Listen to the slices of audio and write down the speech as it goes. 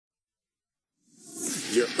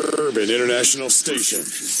your urban international station.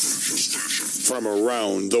 From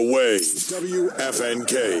around the way,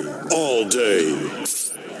 WFNK, all day.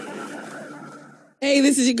 Hey,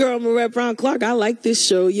 this is your girl, Marette Brown Clark. I like this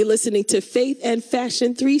show. You're listening to Faith and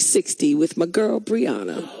Fashion 360 with my girl,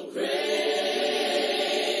 Brianna. How great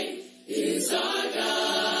is our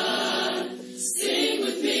God. Sing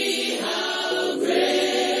with me, how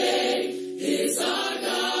great is our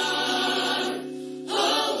God.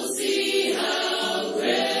 Oh, we'll see how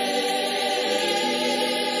great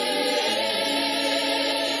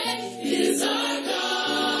is our God.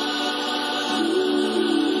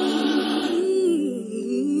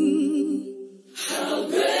 How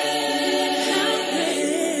great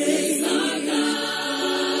is our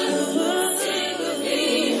God. Sing with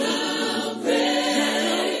me, how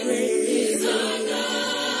great is our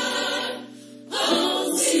God.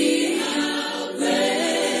 Oh, see how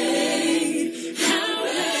great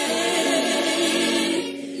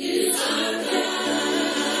is our God.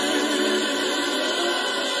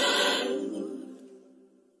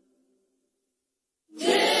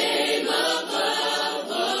 Name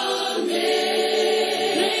above all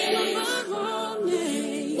names,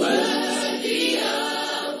 worthy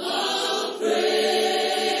of all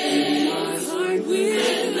praise.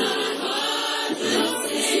 My heart will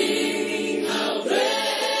sing how great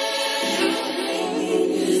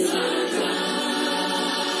is our God.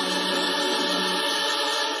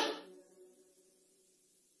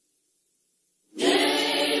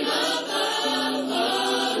 Name above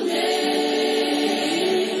all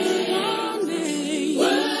names,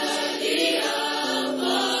 worthy of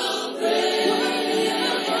all praise.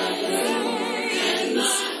 And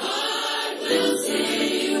my heart will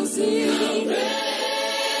sing how great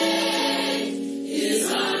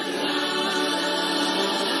is our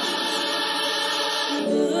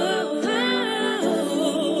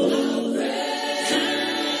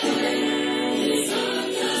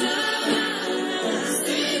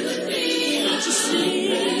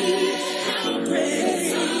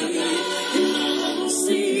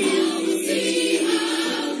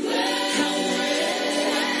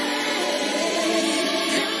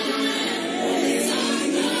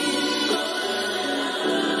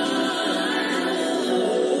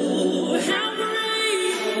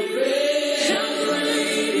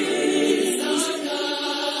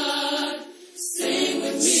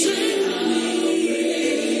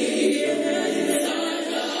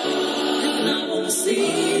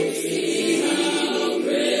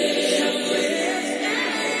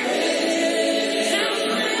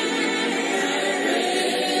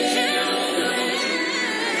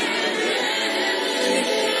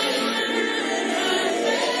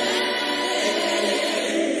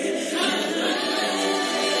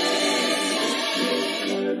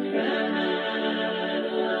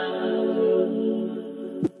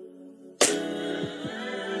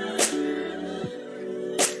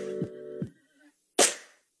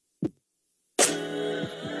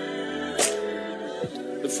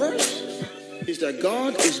The first is that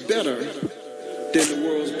God is better than the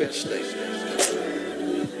world's best thing.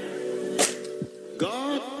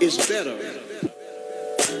 God is better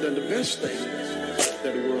than the best thing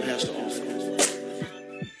that the world has to offer.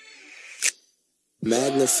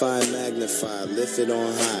 Magnify, magnify, lift it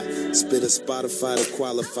on high. Spit a Spotify to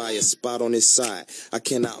qualify a spot on his side. I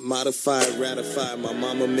cannot modify, ratify. My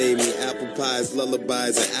mama made me apple pies,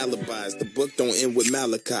 lullabies, and alibis. The book don't end with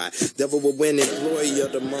Malachi. Devil will win employee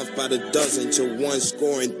of the month by the dozen. Till one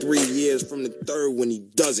scoring 3 years from the third when he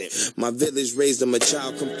doesn't. My village raised him a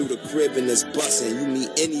child, come through the crib and it's bussin'. You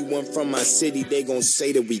meet anyone from my city, they gon'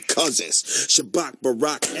 say that we cousins. Shabak,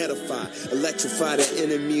 Barak, edify. Electrify the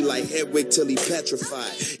enemy like Hedwig till he petrified.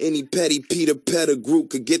 Any petty Peter Pettigrew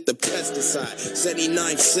could get the pesticide.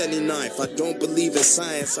 79th. I don't believe in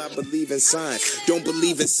science, I believe in science. Don't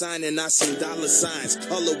believe in signing, I seen dollar signs.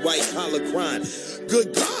 Color white, collar crime.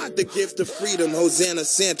 Good God, the gift of freedom. Hosanna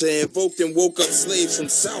Santa invoked and woke up slaves from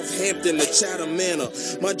Southampton to Chatham Manor.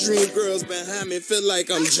 My dream girl's behind me, feel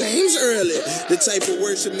like I'm James Early. The type of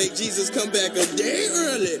worship make Jesus come back a day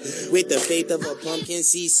early. With the faith of a pumpkin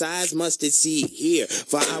seed size mustard seed here.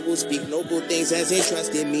 For I will speak noble things as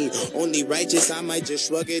entrusted me. Only righteous, I might just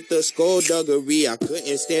shrug at the skullduggery. I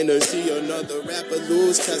couldn't stand to see another rapper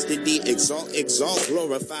lose custody. Exalt,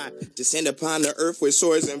 glorify. Descend upon the earth with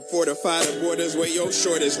swords and fortify the borders where your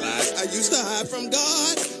shortest lies. I used to hide from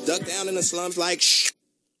God, duck down in the slums like shh.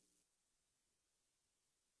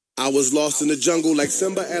 I was lost in the jungle like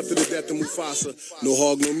Simba after the death of Mufasa. No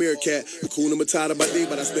hog, no meerkat. Hakuna Matata by day,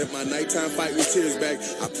 but I spent my nighttime fighting with tears back.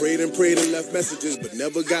 I prayed and left messages, but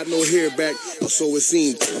never got no hair back. Or so it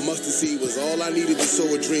seemed. A mustard seed was all I needed to sow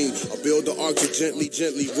a dream. Or build the ark to gently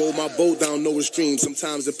roll my boat down Noah's stream.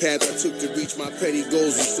 Sometimes the path I took to reach my petty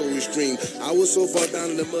goals was so extreme. I was so far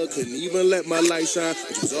down in the mud, couldn't even let my light shine.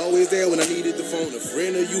 But you was always there when I needed the phone, a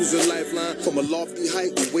friend or use a lifeline. From a lofty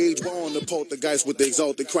height, we wage war on the poltergeist with the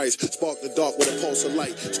exalted Christ. Spark the dark with a pulse of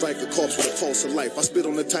light. Strike a corpse with a pulse of life. I spit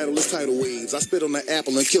on the title as tidal waves. I spit on the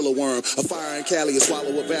apple and kill a worm. A fire in Cali, a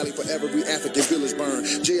swallow a valley for every African village burn.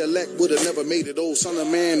 J-Elect would have never made it. Oh, son of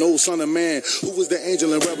man, oh, son of man. Who was the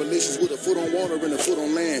angel in Revelations with a foot on water and a foot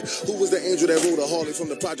on land? Who was the angel that rode a Harley from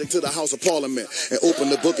the project to the House of Parliament and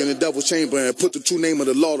opened the book in the devil's chamber and put the true name of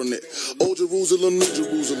the Lord on it? Old Jerusalem, New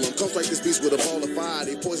Jerusalem. Come strike this beast with a ball of fire.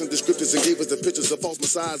 They poisoned the scriptures and gave us the pictures of false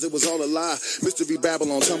messiahs. It was all a lie. Mystery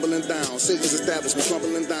Babylon tumbling down. Satan's establishment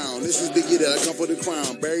crumbling down. This is the year that I come for the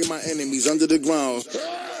crown. Bury my enemies under the ground.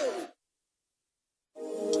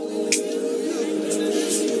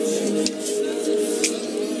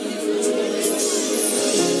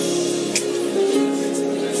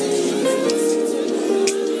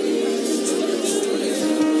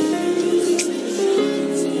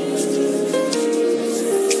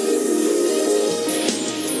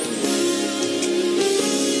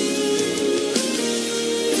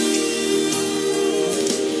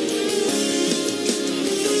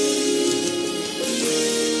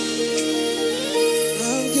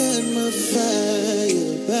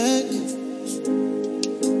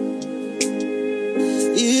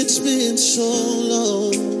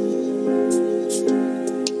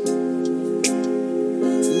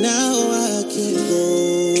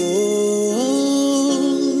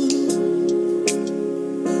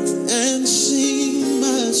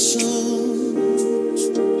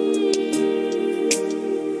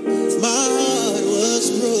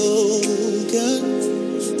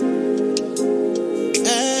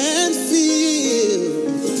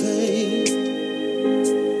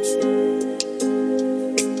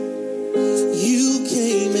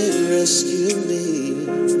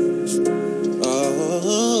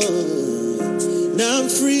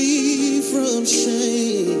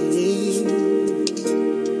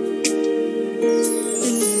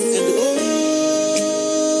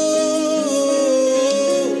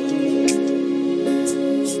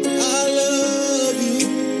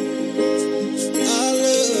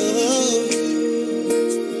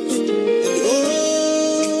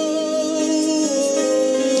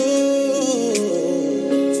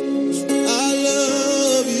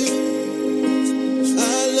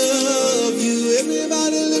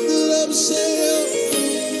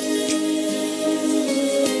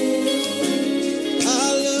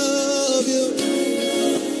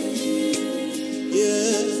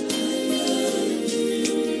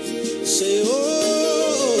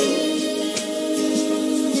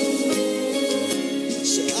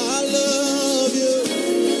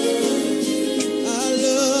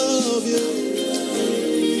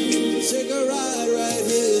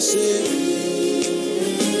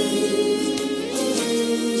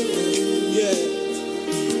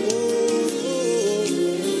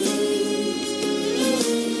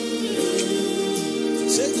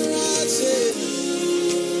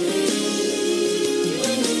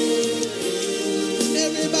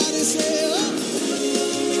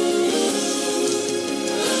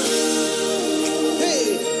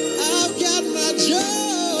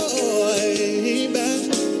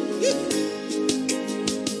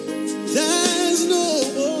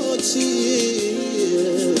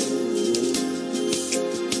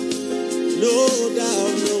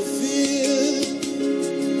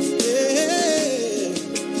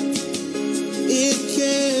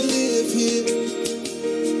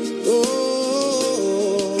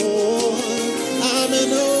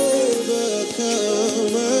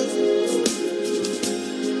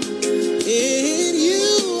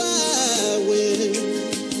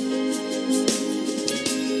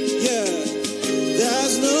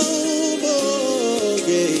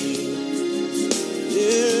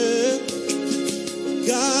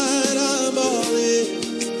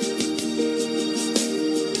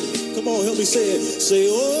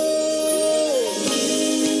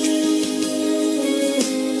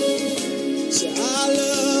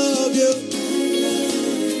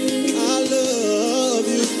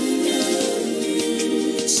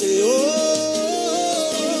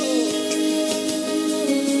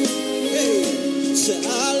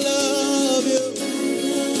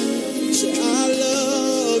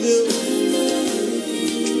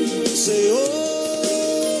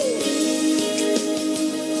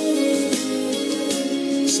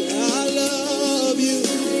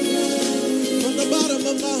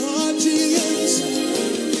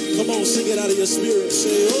 your spirit.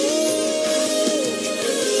 Say, oh.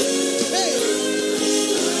 Hey.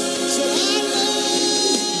 Say, I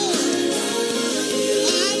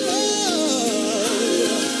love.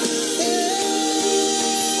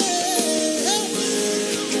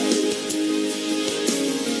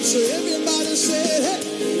 So everybody said, hey.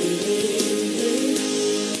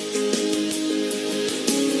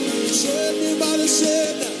 So everybody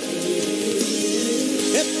said,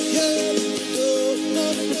 hey, yeah,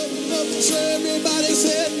 no. So everybody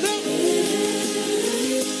said, no.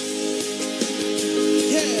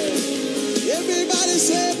 Yeah, everybody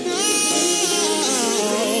said, no.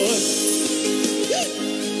 Yeah.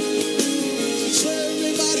 So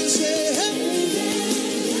everybody said, hey.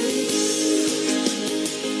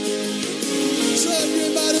 So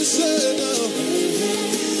everybody said no.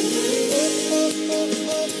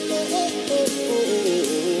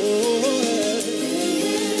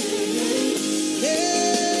 Yeah.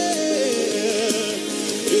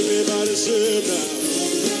 Everybody said no.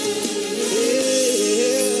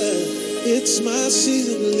 Yeah. It's my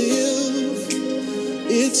season to live.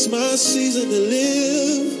 It's my season to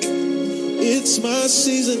live. It's my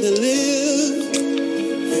season to live.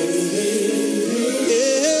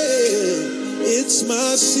 It's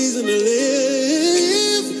my season to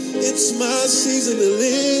live. It's my season to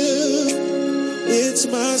live. It's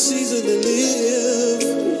my season to live.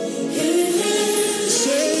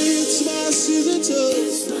 Say it's my season to live.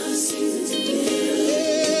 It's my season to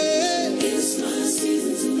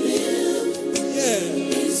live. Yeah.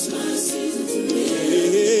 It's my season to live.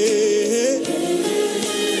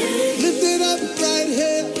 Lift it up right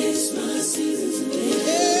here. It's my season to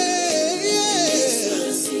live.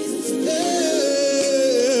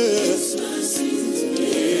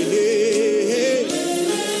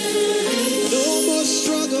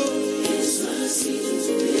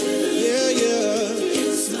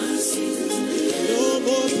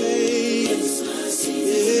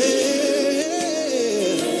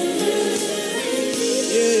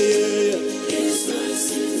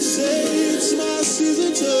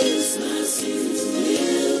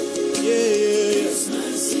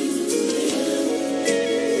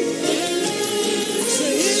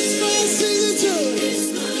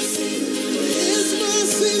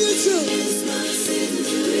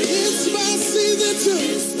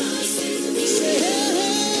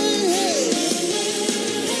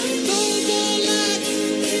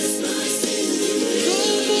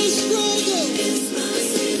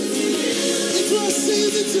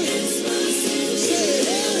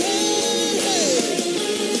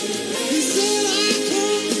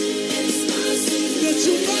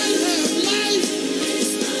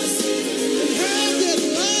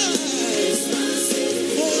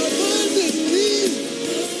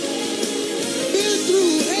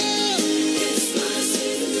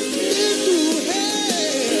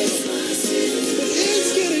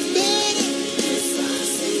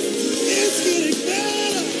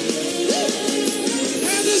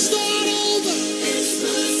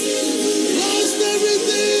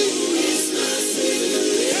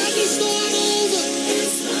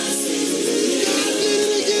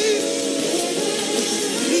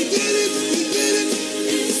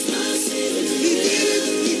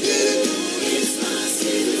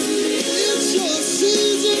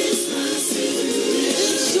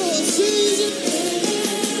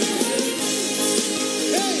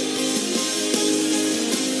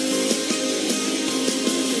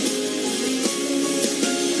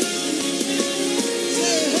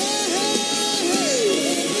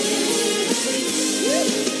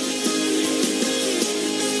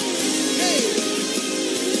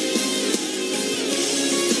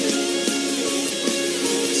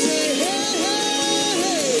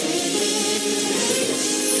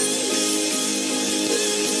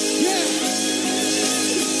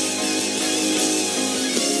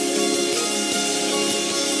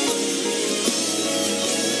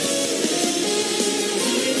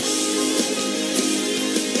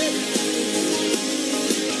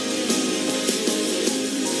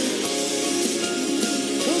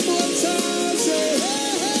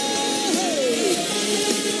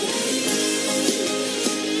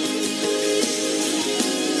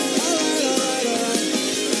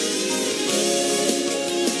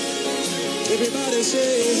 Everybody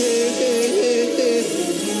say,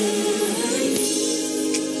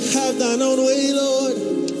 have thine own way, Lord.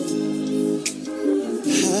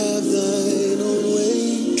 Have thine own way.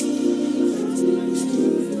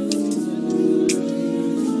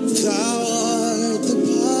 Thou art the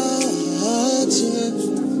potter,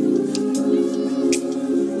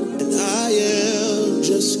 and I am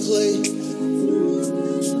just clay.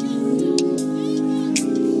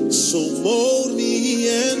 So mold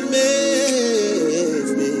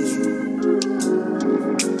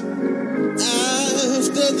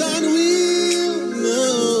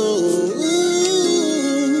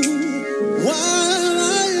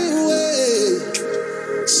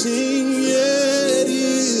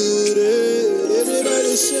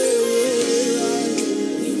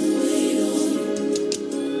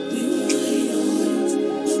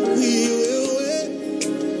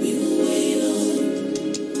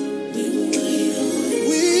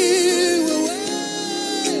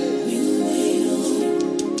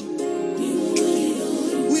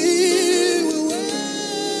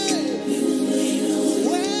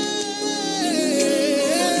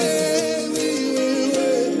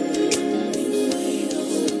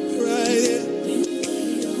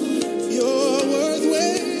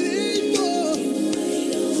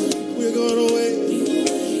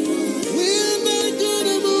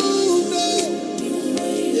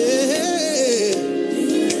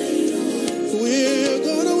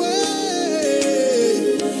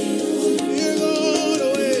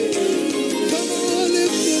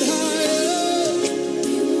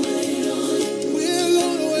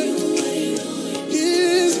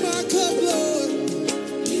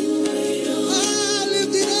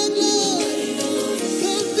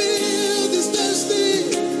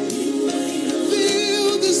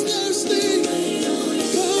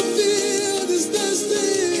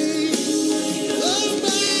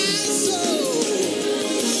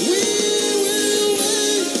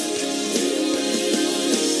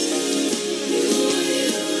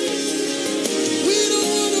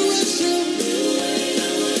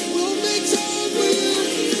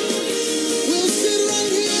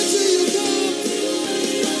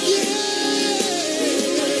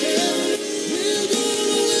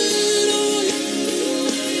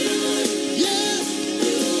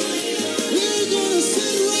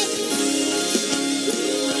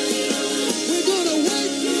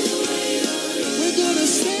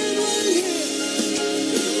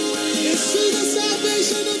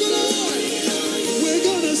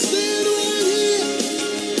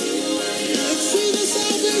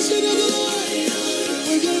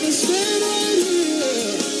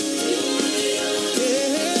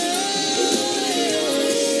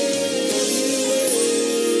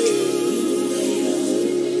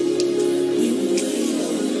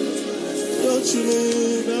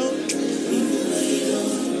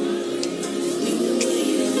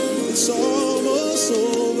It's almost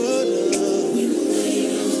over now.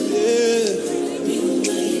 Yeah.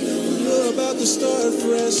 You're about to start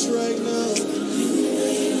fresh right now.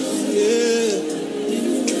 Yeah.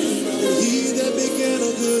 And he that began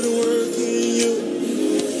a good work in you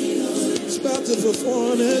is about to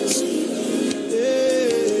perform it. Yeah.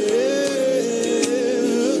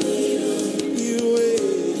 We wait.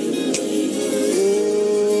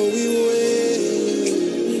 Oh, we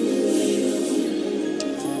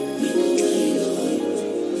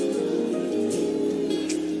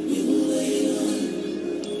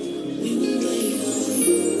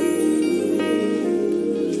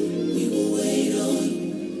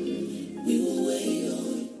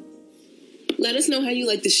Let us know how you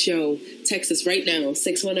like the show. Text us right now,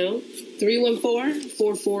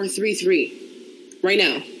 610-314-4433. Right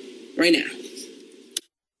now. Right now.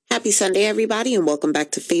 Happy Sunday, everybody, and welcome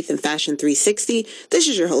back to Faith and Fashion 360. This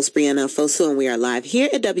is your host, Brianna Fosu, and we are live here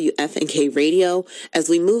at WFNK Radio. As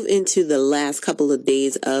we move into the last couple of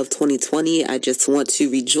days of 2020, I just want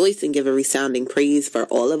to rejoice and give a resounding praise for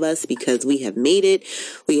all of us because we have made it.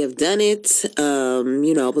 We have done it.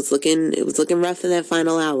 It was looking rough in that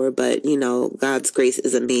final hour, but, God's grace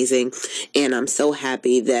is amazing. And I'm so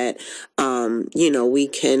happy that, we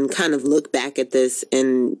can kind of look back at this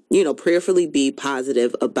and, prayerfully be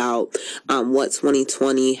positive about what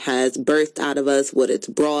 2020 has birthed out of us, what it's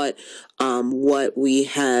brought, what we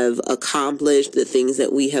have accomplished, the things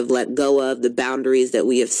that we have let go of, the boundaries that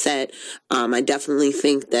we have set. I definitely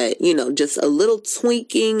think that, just a little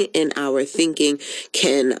tweaking in our thinking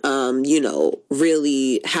can,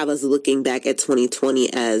 really have us looking back at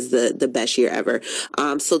 2020 as the best year ever.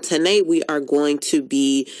 So tonight we are going to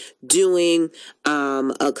be doing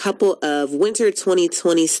a couple of winter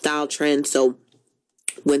 2020 style trends. So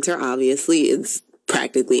winter obviously is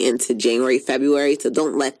practically into January, February, so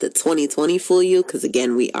don't let the 2020 fool you, because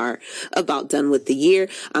again, we are about done with the year,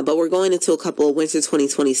 but we're going into a couple of winter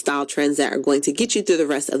 2020 style trends that are going to get you through the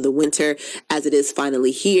rest of the winter as it is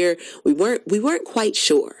finally here. We weren't quite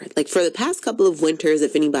sure, like for the past couple of winters,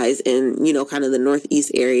 if anybody's in, kind of the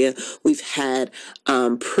Northeast area, we've had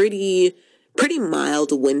pretty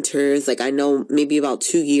mild winters. Like I know maybe about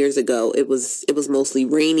 2 years ago, it was mostly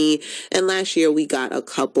rainy. And last year we got a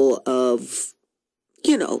couple of,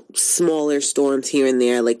 smaller storms here and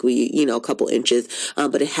there, like a couple inches.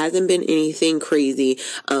 But it hasn't been anything crazy.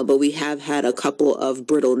 But we have had a couple of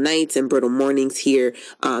brittle nights and brittle mornings here,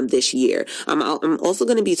 this year. I'm also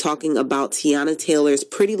going to be talking about Tiana Taylor's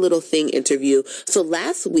Pretty Little Thing interview. So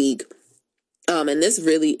last week, and this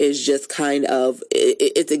really is just kind of,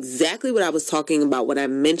 it's exactly what I was talking about when I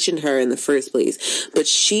mentioned her in the first place. But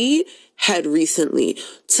she had recently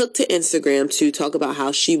took to Instagram to talk about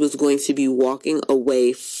how she was going to be walking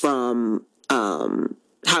away from,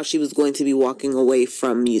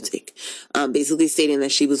 music, basically stating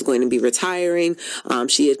that she was going to be retiring.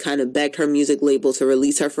 She had kind of begged her music label to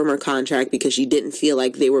release her from her contract because she didn't feel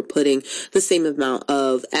like they were putting the same amount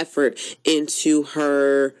of effort into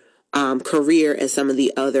her career as some of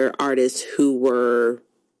the other artists who were,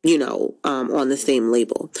 on the same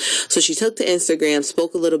label. So she took to Instagram,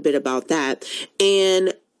 spoke a little bit about that.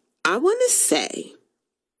 And I want to say,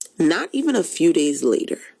 not even a few days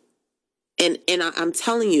later, and I'm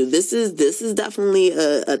telling you, this is definitely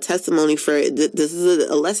a testimony for, this is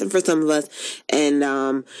a lesson for some of us. And,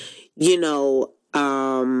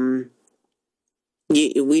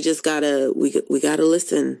 we just gotta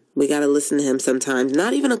listen. We gotta listen to him sometimes.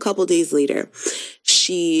 Not even a couple days later,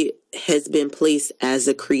 she has been placed as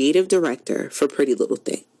a creative director for Pretty Little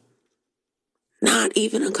Thing. Not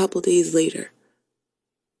even a couple days later.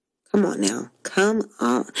 Come on now. Come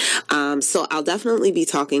on. So I'll definitely be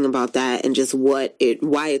talking about that and just why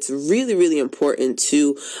it's really, really important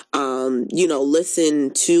to,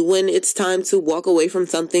 listen to when it's time to walk away from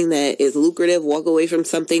something that is lucrative, walk away from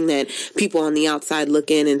something that people on the outside look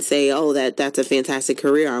in and say, oh, that's a fantastic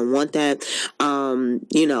career. I want that.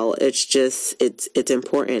 It's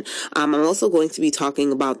important. I'm also going to be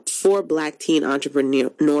talking about 4 Black teen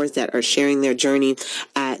entrepreneurs that are sharing their journey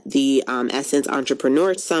at the Essence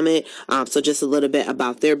Entrepreneur Summit. So just a little bit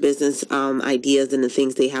about their business ideas and the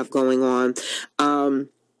things they have going on.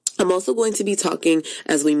 I'm also going to be talking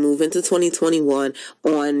as we move into 2021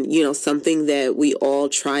 on, something that we all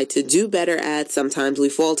try to do better at. Sometimes we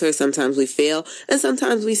falter, sometimes we fail, and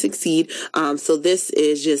sometimes we succeed. So this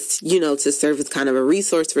is just, to serve as kind of a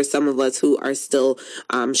resource for some of us who are still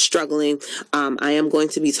struggling. I am going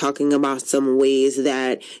to be talking about some ways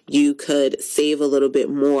that you could save a little bit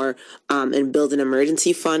more and build an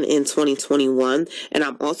emergency fund in 2021. And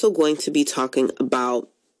I'm also going to be talking about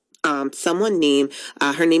someone named,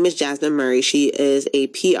 her name is Jasmine Murray. She is a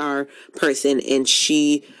PR person, and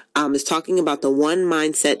she is talking about the one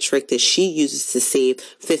mindset trick that she uses to save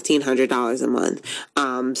 $1,500 a month.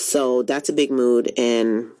 So that's a big mood,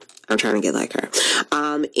 and I'm trying to get like her.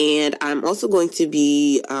 And I'm also going to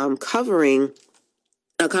be covering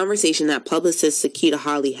a conversation that publicist Sakita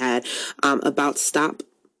Harley had about stop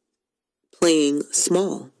playing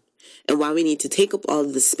small. And why we need to take up all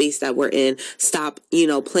of the space that we're in, stop,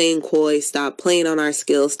 playing coy, stop playing on our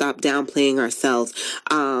skills, stop downplaying ourselves,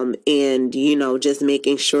 and, just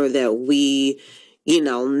making sure that we,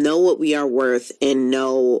 know what we are worth and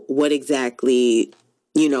know what exactly,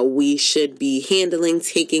 we should be handling,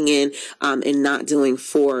 taking in, and not doing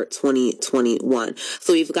for 2021.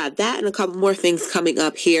 So we've got that and a couple more things coming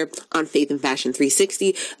up here on Faith and Fashion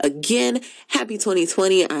 360. Again, happy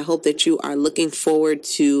 2020. I hope that you are looking forward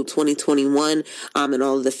to 2021, and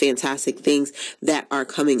all of the fantastic things that are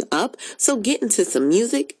coming up. So get into some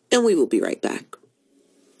music and we will be right back.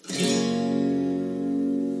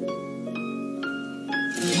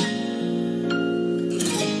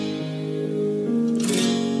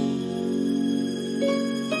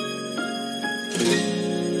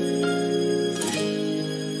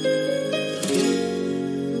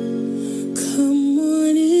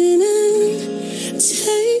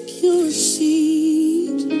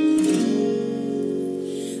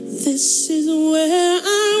 This is where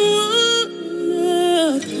I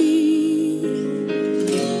wanna be.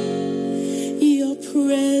 Your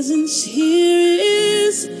presence here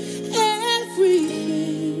is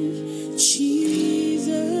everything, Jesus.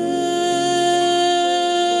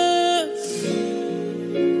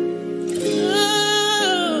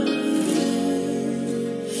 Oh,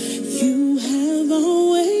 you have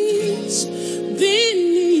always been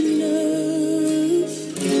enough.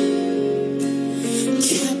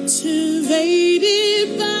 Captivated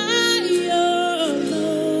by your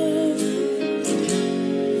love,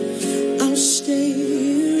 I'll stay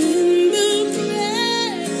in the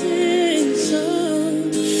presence of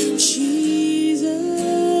Jesus.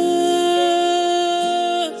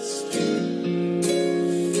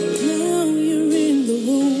 Now you're in the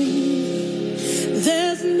room,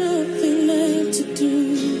 there's nothing left to do.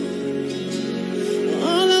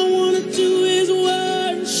 All I want to do is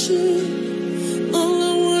worship.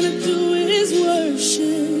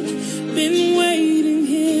 Been waiting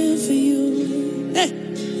here for you, hey.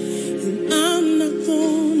 And I'm not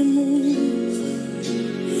gonna move.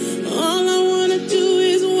 All I wanna do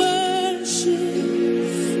is worship.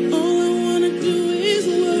 All I wanna do is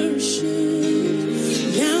worship.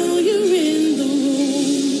 Now you're in the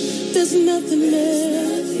room, there's nothing left.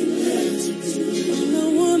 All I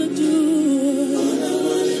wanna do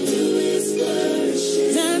is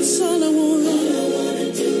worship. That's all I want.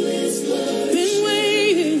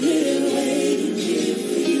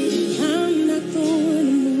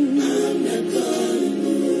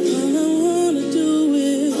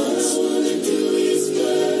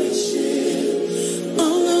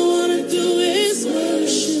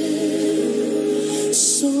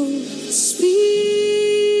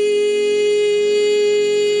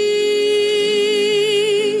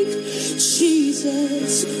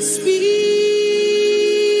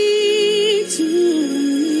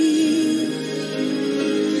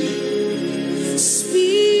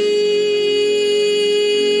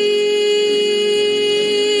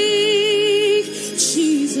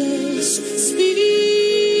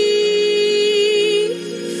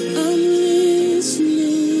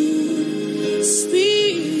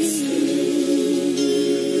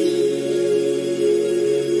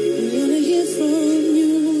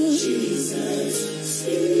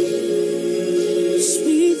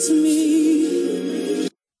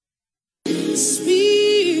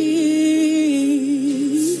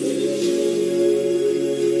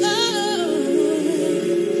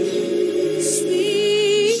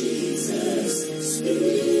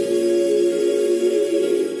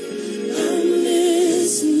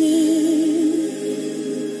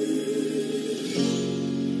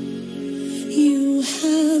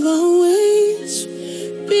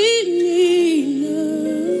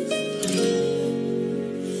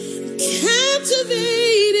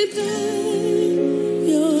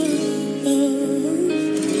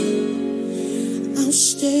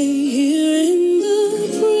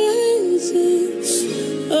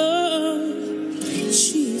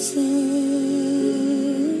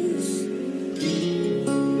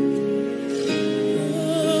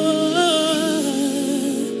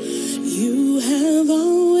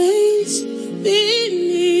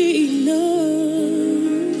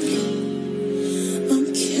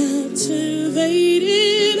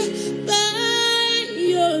 Captivated by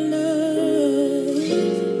your love.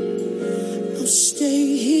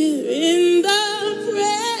 stay here in the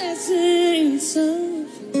presence of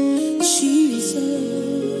Jesus.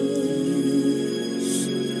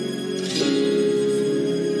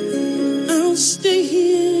 I'll stay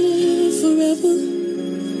here forever.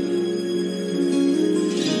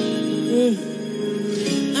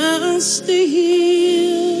 I'll stay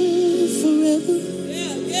here forever.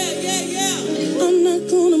 I'm not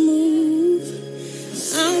gonna move.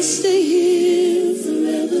 I'll stay here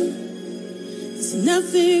forever. There's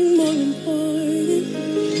nothing more important.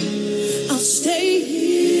 I'll stay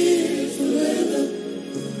here forever.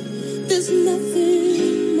 There's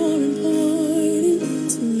nothing more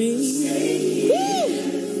important to me.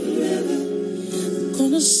 I'm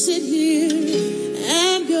gonna sit here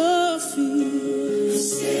at your feet.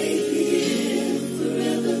 Stay here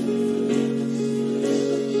forever.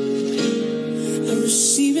 I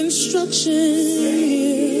receive instruction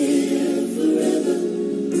here forever.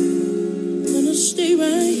 I'm gonna stay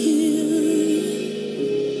right here.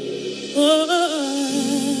 Oh,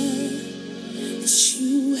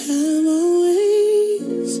 you have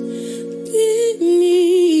always been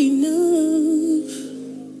enough.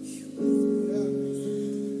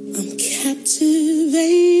 I'm captivated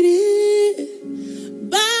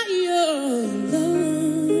by your love.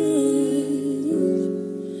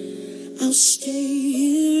 I'll stay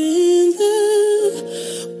here in the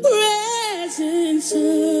presence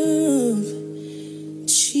of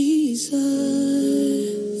Jesus.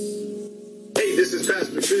 Hey, this is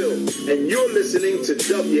Pastor Phil, and you're listening to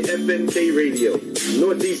WFNK Radio,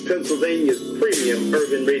 Northeast Pennsylvania's premium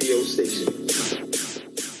urban radio station.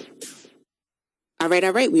 All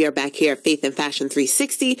right. We are back here at Faith and Fashion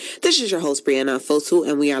 360. This is your host, Brianna Fosu,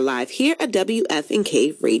 and we are live here at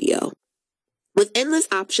WFNK Radio. With endless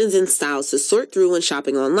options and styles to sort through when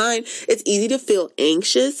shopping online, it's easy to feel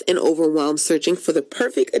anxious and overwhelmed searching for the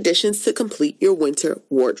perfect additions to complete your winter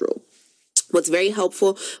wardrobe. What's very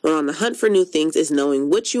helpful when on the hunt for new things is knowing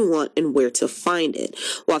what you want and where to find it.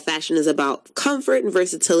 While fashion is about comfort and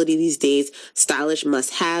versatility these days, stylish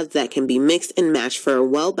must-haves that can be mixed and matched for a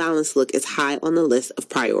well-balanced look is high on the list of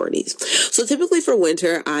priorities. So typically for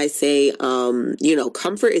winter, I say,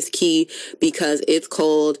 comfort is key because it's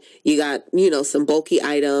cold. You got, some bulky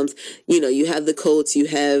items. You have the coats, you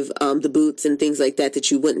have the boots and things like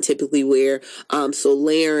that you wouldn't typically wear. So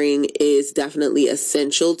layering is definitely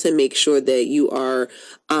essential to make sure that you are,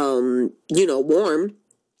 warm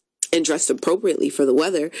and dressed appropriately for the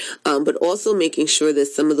weather, but also making sure that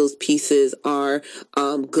some of those pieces are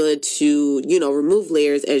good to, remove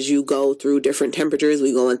layers as you go through different temperatures.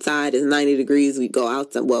 We go inside, it's 90 degrees. We go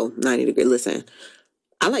outside, 90 degrees. Listen,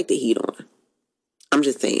 I like the heat on. I'm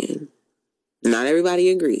just saying, not everybody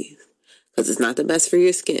agrees because it's not the best for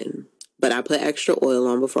your skin, but I put extra oil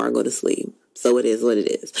on before I go to sleep. So it is what it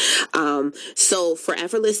is. So for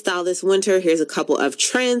effortless style this winter, here's a couple of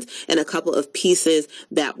trends and a couple of pieces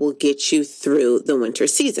that will get you through the winter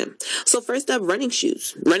season. So first up, running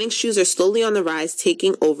shoes. Running shoes are slowly on the rise,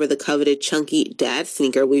 taking over the coveted chunky dad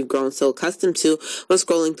sneaker we've grown so accustomed to when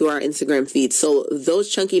scrolling through our Instagram feed. So those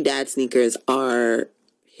chunky dad sneakers are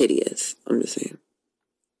hideous. I'm just saying.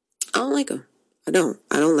 I don't like them. I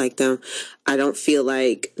don't like them. I don't feel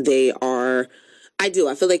like they are... I do.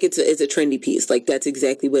 I feel like it's a trendy piece. Like that's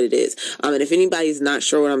exactly what it is. And if anybody's not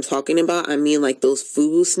sure what I'm talking about, I mean like those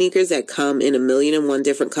FUBU sneakers that come in 1,000,001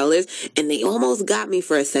 different colors. And they almost got me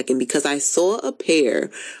for a second because I saw a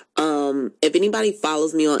pair. If anybody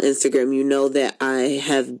follows me on Instagram, you know that I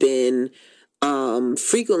have been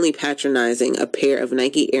frequently patronizing a pair of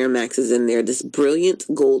Nike Air Maxes in there, this brilliant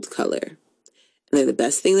gold color. And they're the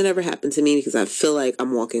best thing that ever happened to me because I feel like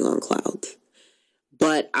I'm walking on clouds.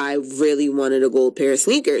 But I really wanted a gold pair of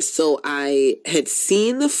sneakers. So I had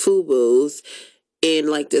seen the FUBUs in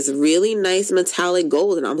like this really nice metallic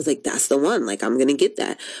gold. And I was like, that's the one. Like, I'm going to get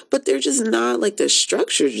that. But they're just not like the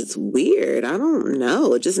structure is just weird. I don't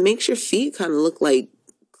know. It just makes your feet kind of look like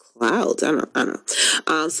clouds. I don't know.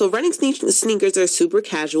 So running sneakers are super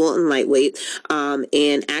casual and lightweight.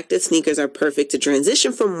 And active sneakers are perfect to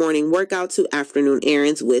transition from morning workout to afternoon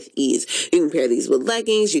errands with ease. You can pair these with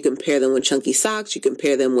leggings. You can pair them with chunky socks. You can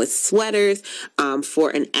pair them with sweaters,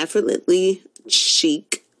 for an effortlessly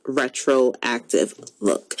chic retro active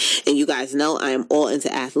look. And you guys know I am all into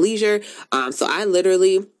athleisure. So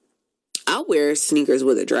I'll wear sneakers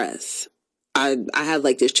with a dress. I have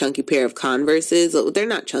like this chunky pair of Converses. They're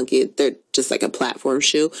not chunky. They're just like a platform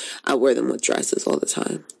shoe. I wear them with dresses all the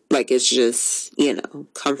time. Like it's just,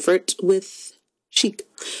 comfort with chic.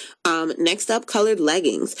 Next up, colored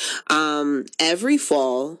leggings. Every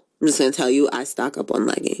fall, I'm just going to tell you, I stock up on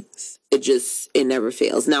leggings. It never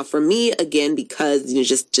fails. Now for me, again, because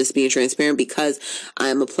just being transparent, because I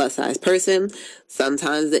am a plus size person,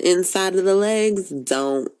 sometimes the inside of the legs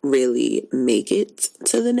don't really make it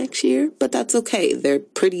to the next year, but that's okay. They're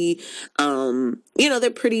pretty,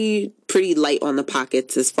 they're pretty light on the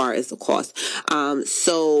pockets as far as the cost.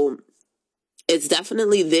 So it's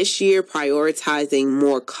definitely this year prioritizing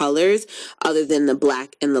more colors other than the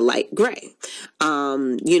black and the light gray.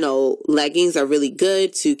 Leggings are really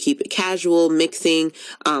good to keep it casual, mixing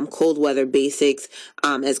cold weather basics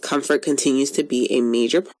as comfort continues to be a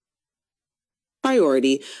major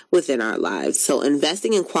priority within our lives. So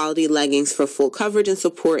investing in quality leggings for full coverage and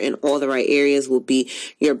support in all the right areas will be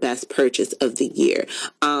your best purchase of the year.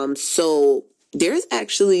 So there's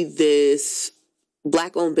actually this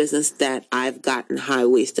Black-owned business that I've gotten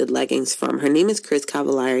high-waisted leggings from. Her name is Chris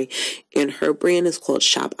Cavallari, and her brand is called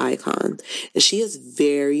Shop Icon. And she has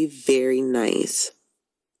very, very nice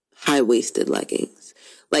high-waisted leggings.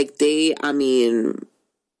 Like they're good.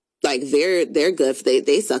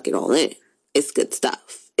 They suck it all in. It's good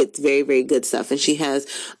stuff. It's very, very good stuff. And she has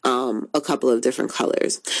a couple of different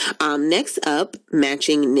colors. Next up,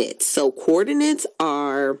 matching knits. So coordinates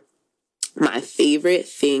are my favorite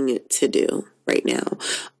thing to do right now.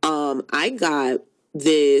 I got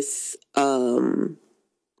this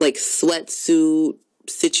sweatsuit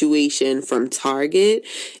situation from Target,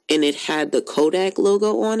 and it had the Kodak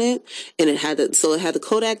logo on it, and it had the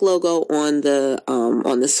Kodak logo on the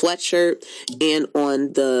sweatshirt and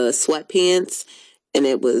on the sweatpants. And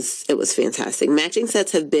it was fantastic. Matching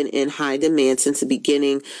sets have been in high demand since the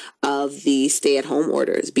beginning of the stay-at-home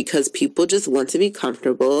orders because people just want to be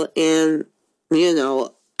comfortable. And,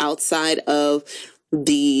 outside of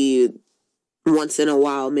the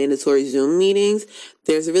once-in-a-while mandatory Zoom meetings,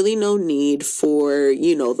 there's really no need for,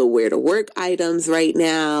 the wear-to-work items right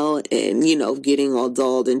now and, getting all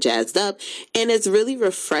dolled and jazzed up. And it's really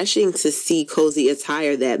refreshing to see cozy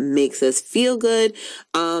attire that makes us feel good,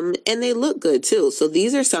 and they look good, too. So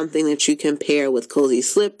these are something that you can pair with cozy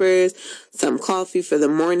slippers, some coffee for the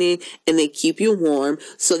morning, and they keep you warm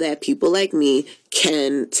so that people like me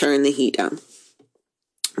can turn the heat down.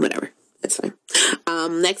 Whatever. That's fine.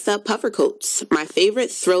 Next up, puffer coats. My favorite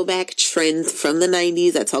throwback trend from the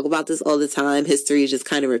 90s. I talk about this all the time. History is just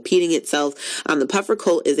kind of repeating itself. The puffer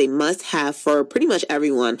coat is a must-have for pretty much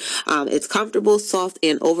everyone. It's comfortable, soft,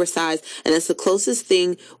 and oversized, and it's the closest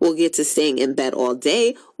thing we'll get to staying in bed all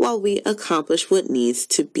day while we accomplish what needs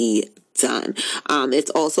to be done.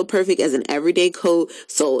 It's also perfect as an everyday coat,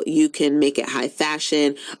 so you can make it high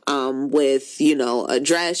fashion with, a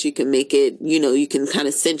dress. You can make it, you can kind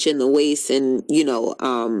of cinch in the waist and,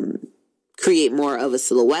 create more of a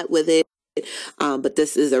silhouette with it. But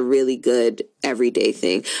this is a really good everyday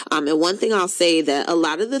thing. And one thing I'll say that a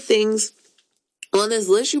lot of the things on this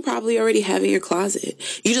list you probably already have in your closet.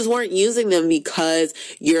 You just weren't using them because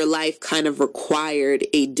your life kind of required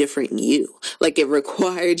a different you. Like it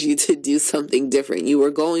required you to do something different. You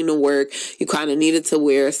were going to work. You kind of needed to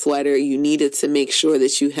wear a sweater. You needed to make sure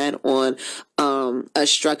that you had on a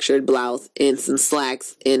structured blouse and some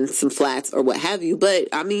slacks and some flats or what have you. But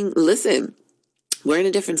I mean, listen. We're in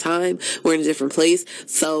a different time. We're in a different place.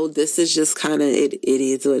 So this is just kind of, it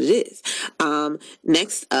is what it is.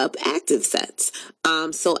 Next up, active sets.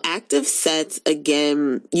 So active sets,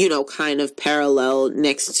 again, kind of parallel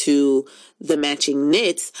next to the matching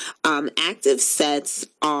knits. Active sets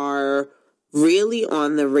are really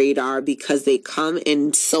on the radar because they come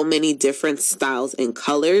in so many different styles and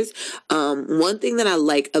colors. One thing that I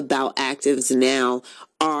like about actives now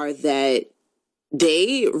are that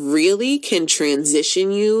they really can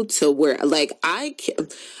transition you to where, I'm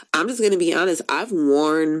just going to be honest. I've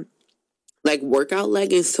worn workout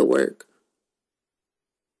leggings to work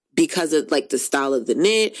because of the style of the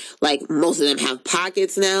knit. Most of them have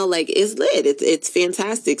pockets now. It's lit. It's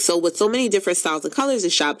fantastic. So with so many different styles and colors to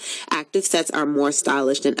shop, active sets are more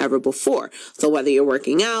stylish than ever before. So whether you're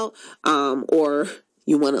working out, or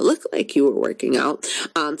you want to look like you were working out,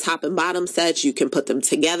 top and bottom sets, you can put them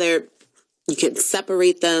together. You can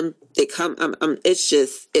separate them. They come, it's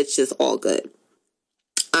just all good.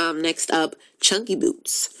 Next up, chunky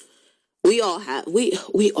boots. We all have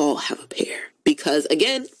a pair because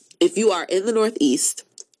again, if you are in the Northeast,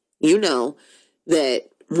 you know that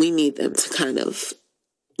we need them to kind of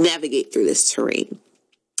navigate through this terrain.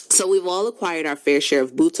 So we've all acquired our fair share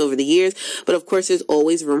of boots over the years, but of course there's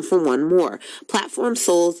always room for one more. Platform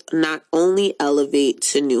soles not only elevate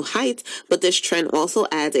to new heights, but this trend also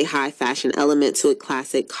adds a high fashion element to a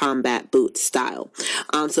classic combat boot style.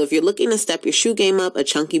 So if you're looking to step your shoe game up, a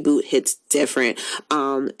chunky boot hits different.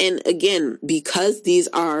 And again, because these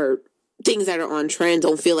are things that are on trend.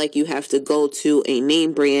 Don't feel like you have to go to a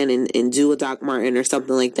name brand and do a Doc Marten or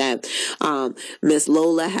something like that. Miss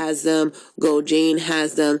Lola has them. Go Jane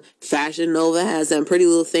has them. Fashion Nova has them. Pretty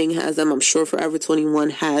Little Thing has them. I'm sure Forever 21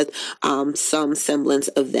 has some semblance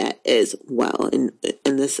of that as well. And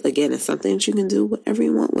this, again, is something that you can do whatever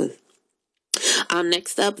you want with.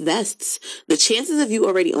 Next up, vests. The chances of you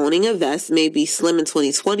already owning a vest may be slim in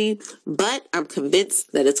 2020, but I'm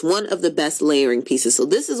convinced that it's one of the best layering pieces. So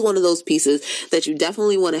this is one of those pieces that you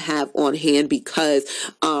definitely want to have on hand because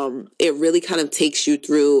it really kind of takes you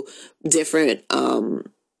through different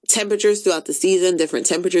temperatures throughout the season, different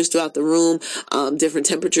temperatures throughout the room, different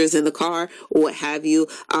temperatures in the car, or what have you.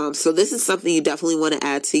 So this is something you definitely want to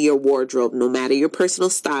add to your wardrobe, no matter your personal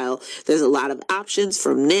style. There's a lot of options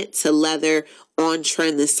from knit to leather on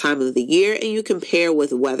trend this time of the year, and you can pair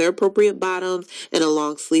with weather appropriate bottoms and a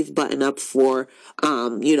long sleeve button up for,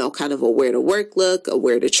 kind of a wear to work look, a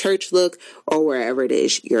wear to church look, or wherever it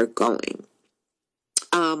is you're going.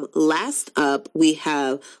 Last up, we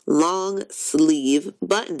have long sleeve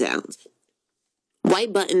button downs.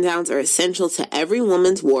 White button downs are essential to every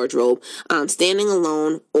woman's wardrobe. Standing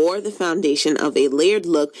alone or the foundation of a layered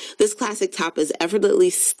look, this classic top is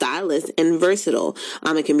effortlessly stylish and versatile.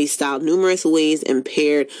 It can be styled numerous ways and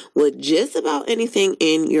paired with just about anything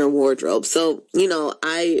in your wardrobe. So,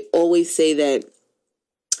 I always say that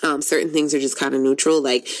certain things are just kind of neutral.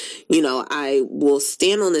 Like, I will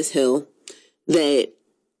stand on this hill that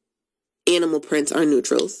animal prints are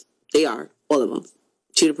neutrals. They are, all of them.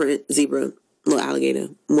 Cheetah print, zebra, little alligator,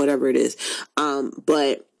 whatever it is.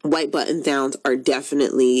 But white button downs are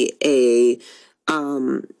definitely they're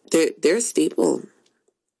a staple.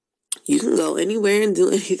 You can go anywhere and do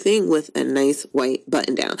anything with a nice white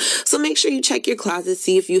button down. So make sure you check your closet,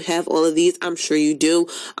 see if you have all of these. I'm sure you do.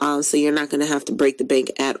 So you're not going to have to break the bank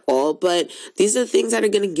at all. But these are the things that are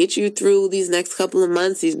going to get you through these next couple of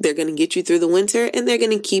months. They're going to get you through the winter, and they're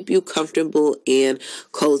going to keep you comfortable and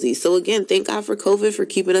cozy. So again, thank God for COVID for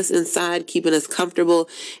keeping us inside, keeping us comfortable,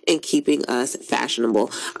 and keeping us fashionable.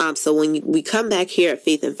 So when we come back here at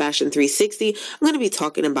Faith and Fashion 360, I'm going to be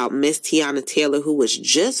talking about Miss Tiana Taylor, who was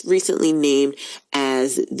just recently named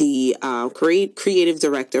as the creative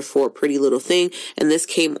director for Pretty Little Thing, and this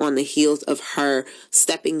came on the heels of her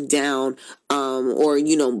stepping down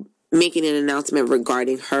making an announcement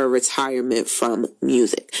regarding her retirement from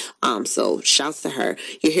music. So shouts to her.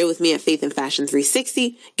 You're here with me at Faith and Fashion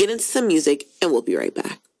 360. Get into some music and we'll be right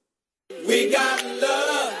back. We got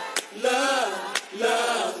love, love,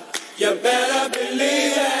 love. You better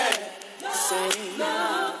believe it.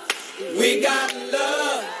 We got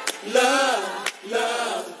love, love,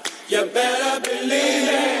 love. You better believe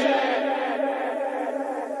it.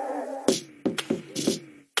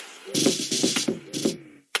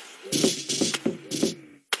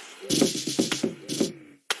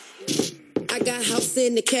 I got house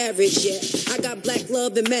in the carriage, yeah. I got black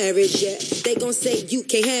love and marriage, yeah. They gon' say you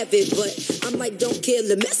can't have it, but I'm like, don't kill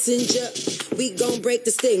the messenger. We gon' break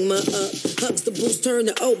the stigma up. Huxtables turn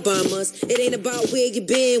to Obamas. It ain't about where you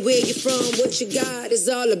been, where you from, what you got. It's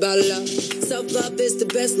all about love. Self-love is the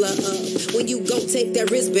best love. When you gon' take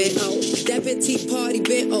that wristband off, that petite party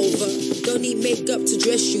bent over. Don't need makeup to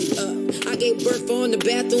dress you up. I gave birth on the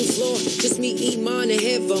bathroom floor. Just me, Iman, and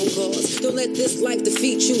headphone calls. Don't let this life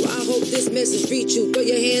defeat you. I hope this message reach you. Throw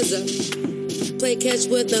your hands up. Play catch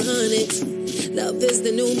with the hundreds. Love is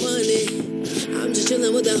the new money. I'm just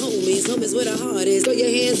chillin' with the homies. Homies where the heart is. Throw your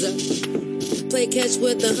hands up. Play catch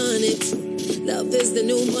with the hundreds. Love is the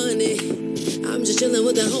new money. I'm just chillin'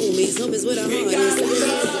 with the homies. Homies where the heart is. Throw your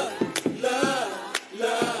hands up. Love,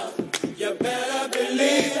 love. You better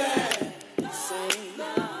believe it.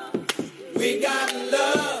 We got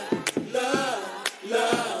love, love,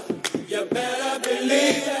 love. You better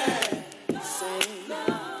believe it.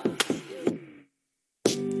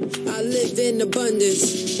 I live in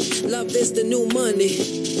abundance. Love is the new money.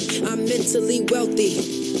 I'm mentally wealthy,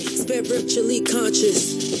 spiritually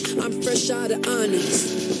conscious. I'm fresh out of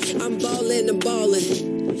Onyx. I'm ballin' and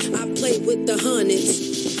ballin'. I play with the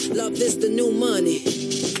hundreds. Love is the new money.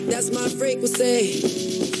 That's my frequency.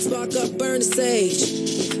 Spark up, burn the sage.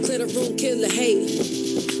 Clear the room, kill the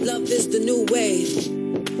hate. Love is the new wave.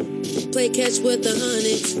 Play catch with the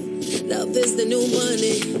hundreds. Love is the new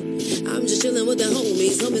money. I'm just chillin' with the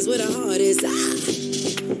homies. Homies where the heart is.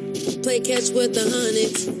 Play catch with the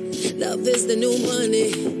hundreds. Love is the new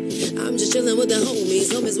money. I'm just chillin' with the homies.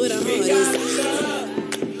 Homies where the heart is.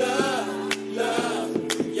 Love, love, love.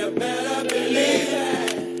 You better believe it.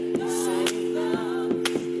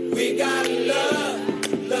 We got love,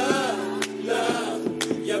 love, love.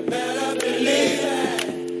 You better believe it.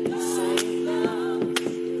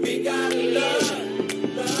 We got love.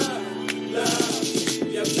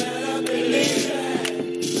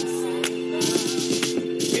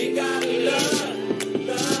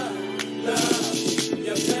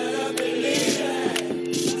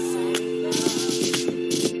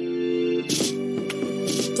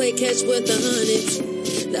 catch with the hundreds.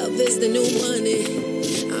 Love is the new money.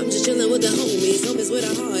 I'm just chilling with the homies. Homies where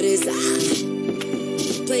the heart is.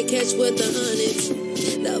 Play catch with the hundreds.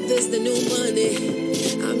 Love is the new money.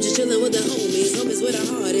 I'm just chilling with the homies. Homies where the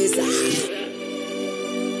heart is.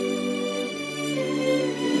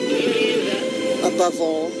 Above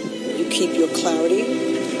all, you keep your clarity,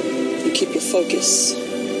 you keep your focus,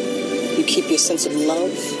 you keep your sense of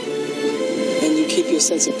love, and you keep your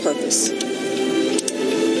sense of purpose.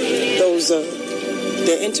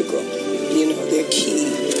 They're integral, they're key.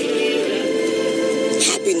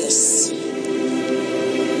 Happiness, a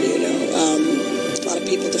lot of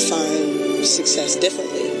people define success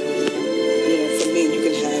differently. For me, you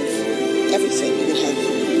can have everything, you can have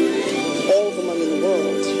all the money in the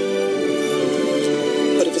world,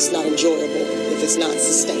 but if it's not enjoyable, if it's not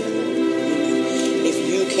sustainable, if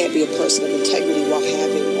you can't be a person of integrity while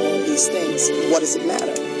having all these things, what does it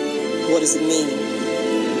matter? What does it mean?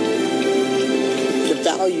 The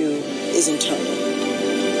value is internal.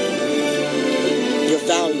 Your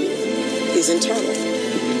value is internal.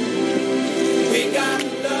 We got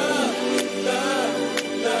love, love,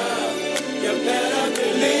 love. You better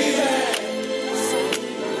believe it.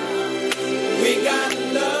 We got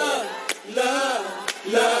love, love,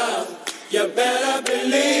 love. You better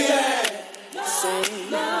believe it.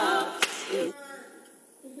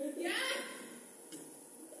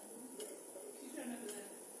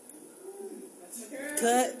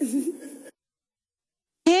 Cut.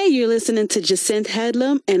 Hey, you're listening to Jacinth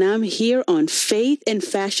Headlam, and I'm here on Faith and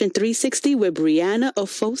Fashion 360 with Brianna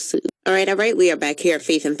Ofosu. All right. We are back here at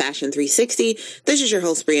Faith and Fashion 360. This is your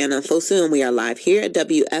host, Brianna Ofosu, and we are live here at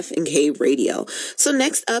WFNK Radio. So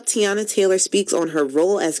next up, Teyana Taylor speaks on her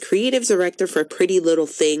role as creative director for Pretty Little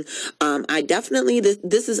Thing.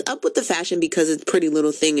 This is up with the fashion because it's Pretty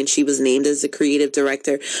Little Thing and she was named as the creative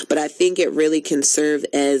director, but I think it really can serve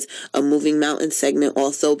as a Moving Mountain segment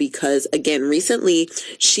also because, again, recently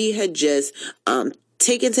she had just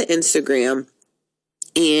taken to Instagram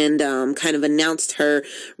and kind of announced her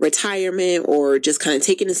retirement or just kind of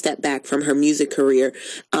taking a step back from her music career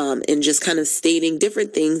and just kind of stating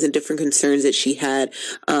different things and different concerns that she had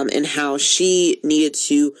and how she needed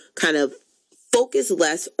to kind of focus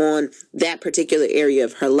less on that particular area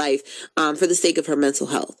of her life for the sake of her mental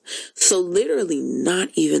health. So literally not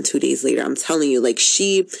even 2 days later, I'm telling you, like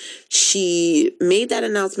she made that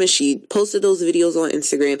announcement. She posted those videos on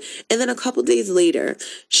Instagram. And then a couple days later,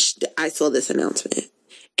 I saw this announcement.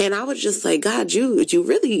 And I was just like, God, you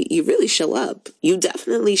really show up. You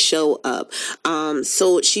definitely show up.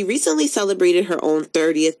 So she recently celebrated her own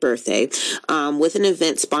 30th birthday with an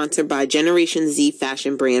event sponsored by Generation Z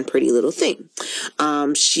fashion brand Pretty Little Thing.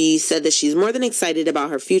 She said that she's more than excited about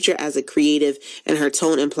her future as a creative, and her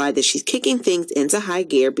tone implied that she's kicking things into high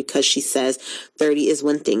gear because she says 30 is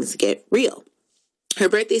when things get real. Her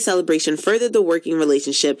birthday celebration furthered the working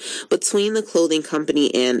relationship between the clothing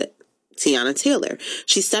company and Teyana Taylor.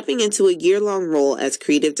 She's stepping into a year-long role as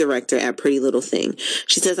creative director at Pretty Little Thing.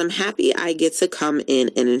 She says, I'm happy I get to come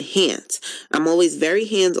in and enhance. I'm always very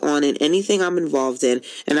hands-on in anything I'm involved in,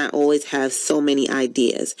 and I always have so many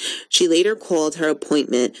ideas. She later called her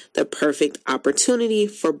appointment the perfect opportunity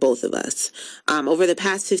for both of us. Over the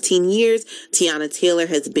past 15 years, Teyana Taylor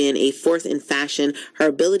has been a force in fashion. Her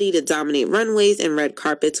ability to dominate runways and red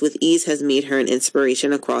carpets with ease has made her an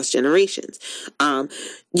inspiration across generations.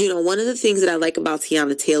 One of the things that I like about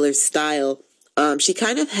Teyana Taylor's style, she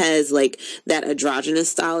kind of has like that androgynous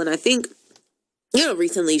style. And I think,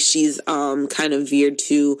 recently she's kind of veered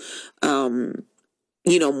to,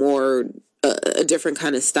 more a different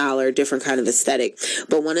kind of style or a different kind of aesthetic.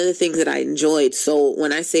 But one of the things that I enjoyed, so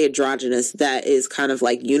when I say androgynous, that is kind of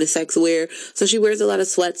like unisex wear. So she wears a lot of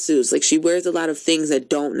sweatsuits. Like she wears a lot of things that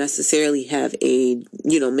don't necessarily have a,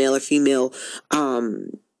 male or female,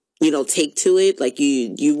 take to it. Like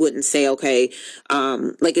you wouldn't say, okay,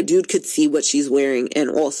 like a dude could see what she's wearing and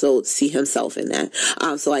also see himself in that.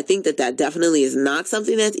 So I think that definitely is not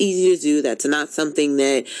something that's easy to do. That's not something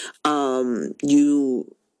that,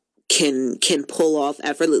 you can pull off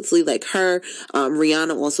effortlessly like her.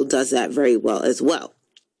 Rihanna also does that very well as well.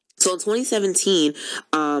 So in 2017,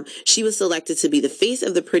 she was selected to be the face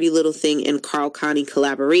of the Pretty Little Thing and Carl Connie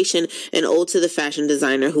collaboration, an ode to the fashion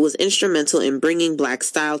designer who was instrumental in bringing Black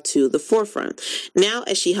style to the forefront. Now,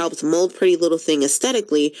 as she helps mold Pretty Little Thing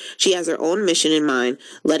aesthetically, she has her own mission in mind,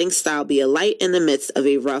 letting style be a light in the midst of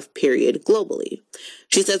a rough period globally.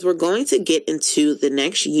 She says, we're going to get into the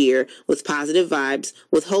next year with positive vibes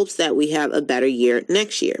with hopes that we have a better year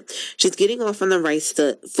next year. She's getting off on the right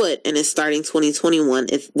foot and is starting 2021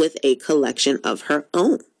 with a collection of her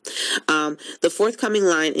own. The forthcoming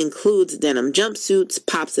line includes denim jumpsuits,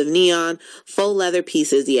 pops of neon, faux leather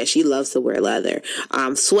pieces. Yeah, she loves to wear leather.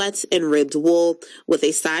 Sweats and ribbed wool with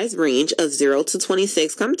a size range of 0 to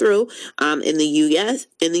 26 come through in the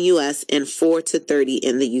US and 4 to 30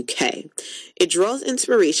 in the UK. It draws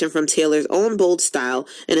inspiration from Taylor's own bold style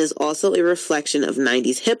and is also a reflection of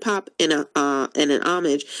 90s hip hop and an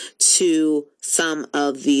homage to some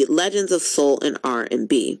of the legends of soul and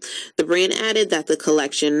R&B. The brand added that the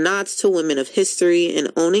collection nods to women of history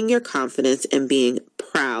and owning your confidence and being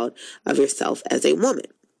proud of yourself as a woman.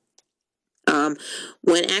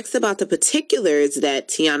 When asked about the particulars that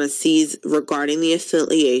Teyana sees regarding the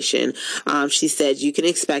affiliation, she said, you can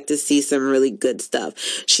expect to see some really good stuff.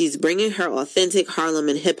 She's bringing her authentic Harlem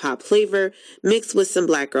and hip hop flavor mixed with some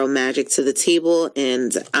black girl magic to the table,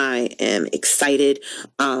 and I am excited.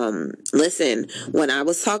 Listen, when I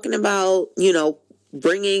was talking about,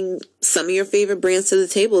 bringing some of your favorite brands to the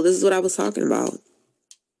table, this is what I was talking about.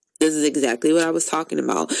 This is exactly what I was talking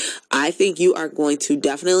about. I think you are going to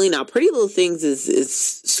definitely, now Pretty Little Things is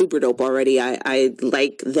super dope already. I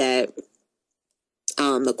like that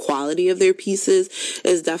the quality of their pieces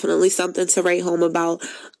is definitely something to write home about.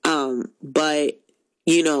 But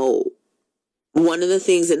one of the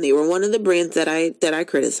things, and they were one of the brands that I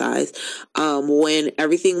criticized, when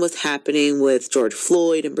everything was happening with George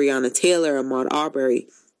Floyd and Breonna Taylor and Ahmaud Arbery,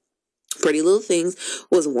 Pretty Little Things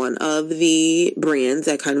was one of the brands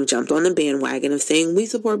that kind of jumped on the bandwagon of saying, we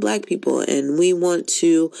support black people and we want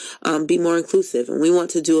to be more inclusive and we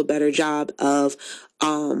want to do a better job of,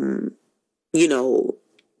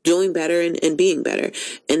 doing better and being better.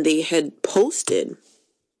 And they had posted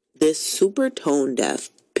this super tone deaf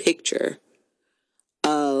picture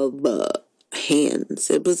of hands.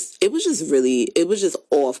 It was just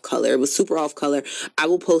off color. It was super off color. I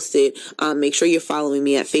will post it. Make sure you're following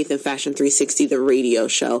me at Faith and Fashion 360, the radio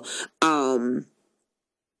show.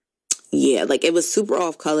 It was super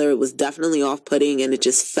off color. It was definitely off-putting, and it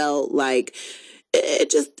just felt like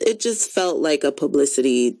it just felt like a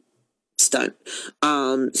publicity stunt.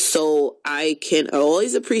 So I can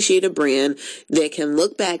always appreciate a brand that can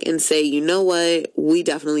look back and say, you know what, we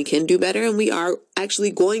definitely can do better, and we are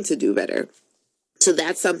actually going to do better. So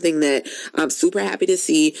that's something that I'm super happy to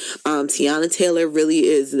see. Teyana Taylor really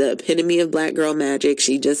is the epitome of black girl magic.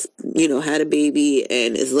 She just, had a baby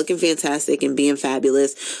and is looking fantastic and being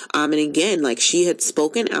fabulous. And again, she had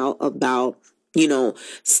spoken out about,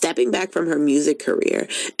 stepping back from her music career.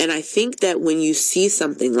 And I think that when you see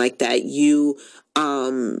something like that, you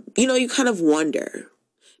kind of wonder.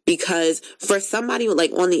 Because for somebody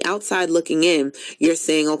on the outside looking in, you're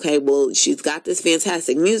saying, okay, well, she's got this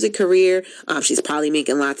fantastic music career. She's probably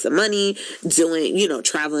making lots of money doing,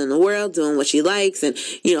 traveling the world, doing what she likes and,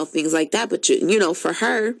 things like that. But, for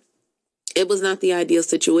her, it was not the ideal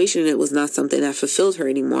situation. It was not something that fulfilled her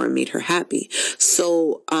anymore and made her happy.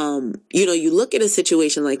 So, you look at a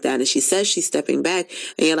situation like that and she says she's stepping back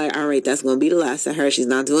and you're like, all right, that's going to be the last of her. She's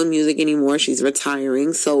not doing music anymore. She's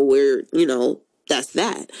retiring. So we're, that's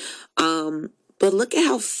that. But look at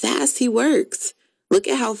how fast he works. Look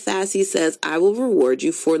at how fast he says, I will reward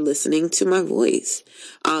you for listening to my voice.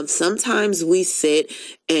 Sometimes we sit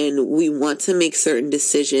and we want to make certain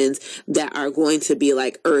decisions that are going to be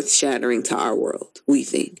earth shattering to our world. We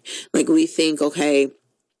think, okay,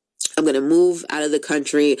 I'm going to move out of the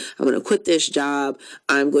country. I'm going to quit this job.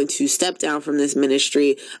 I'm going to step down from this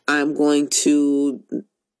ministry. I'm going to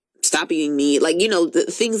stop eating meat,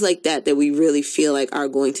 things like that we really feel like are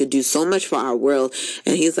going to do so much for our world.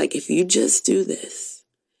 And he's like, if you just do this,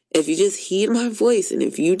 if you just heed my voice, and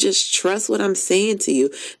if you just trust what I'm saying to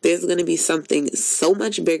you, there's going to be something so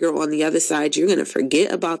much bigger on the other side. You're going to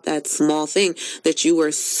forget about that small thing that you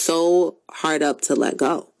were so hard up to let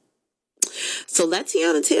go. So let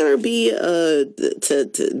Teyana Taylor be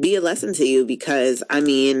to be a lesson to you, because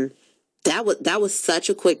that was such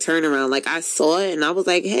a quick turnaround. I saw it and I was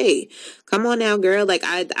like, hey, come on now, girl.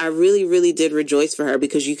 I really, really did rejoice for her,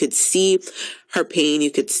 because you could see her pain.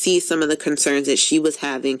 You could see some of the concerns that she was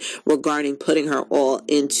having regarding putting her all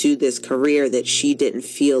into this career that she didn't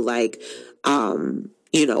feel like,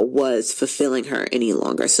 was fulfilling her any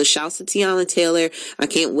longer. So shouts to Teyana Taylor. I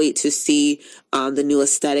can't wait to see the new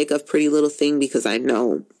aesthetic of Pretty Little Thing, because I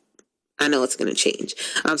know it's going to change.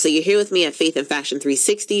 So you're here with me at Faith and Fashion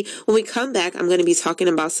 360. When we come back, I'm going to be talking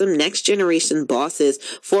about some next generation bosses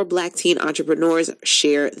for Black teen entrepreneurs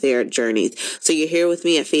share their journeys. So you're here with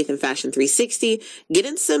me at Faith and Fashion 360. Get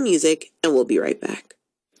into some music and we'll be right back.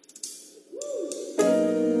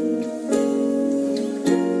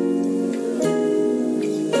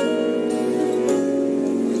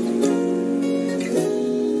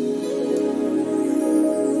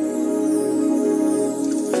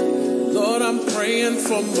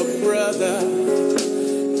 for my brother,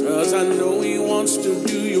 'cause I know he wants to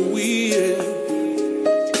do your will.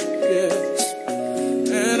 Yes.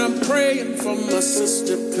 And I'm praying for my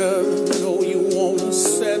sister, 'cause I know you want to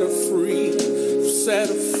set her free. Set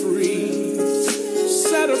her free.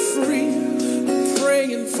 Set her free. I'm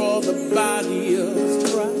praying for the body of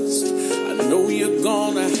Christ. I know you're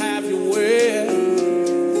gonna have your way.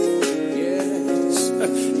 Yes.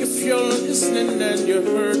 If you're listening and you're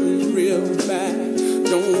hurting real bad,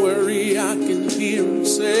 don't worry, I can hear him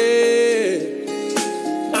say,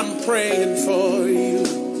 I'm praying for you.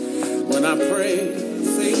 When I pray,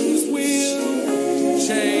 things will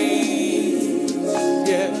change.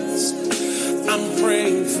 Yes, I'm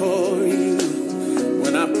praying for you.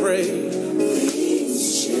 When I pray,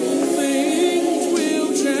 things will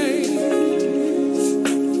change.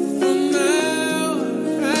 But now,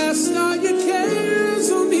 cast all your cares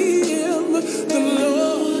on him, the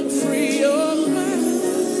Lord free your mind.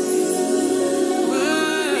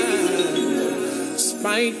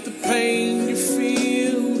 Despite the pain you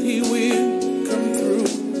feel, he will come through.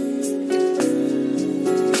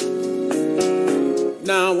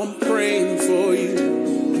 Now I'm praying for you.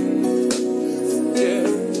 Yeah.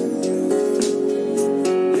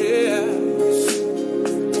 Yeah.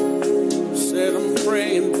 Said I'm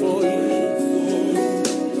praying for you.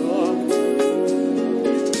 Oh.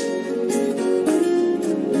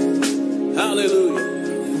 Hallelujah.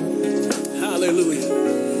 Hallelujah.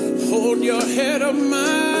 Hold your head up,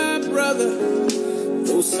 my brother.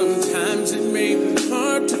 Though sometimes it may be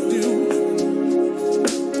hard to do.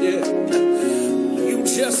 Yeah. You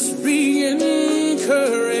just be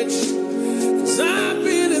encouraged, 'cause I've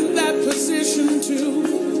been in that position too.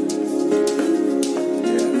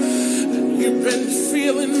 Yeah. And you've been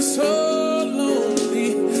feeling so lonely.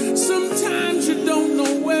 Sometimes you don't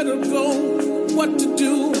know where to go, what to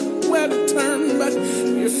do, where to turn. But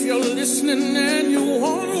if you're listening and you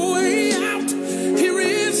want a way out, here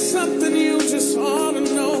is something you just ought to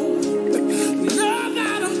know. Know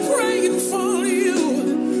that I'm praying for you.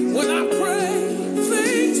 When I pray,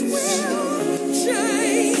 things will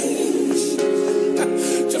change.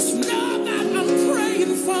 Just know that I'm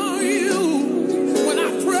praying for you. When I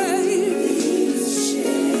pray,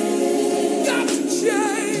 got to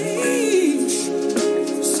change.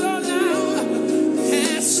 So now,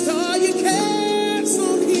 cast all your cares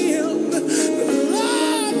on him. The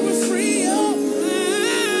Lord will free your mind.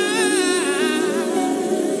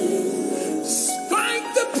 Despite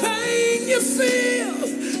the pain you feel,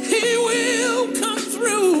 he will come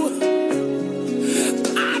through.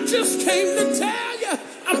 I just came to tell you,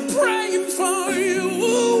 I'm praying for you.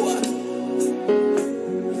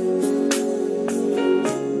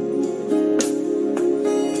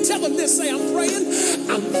 Tell him this, say, I'm praying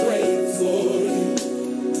for you.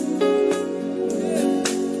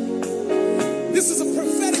 This is a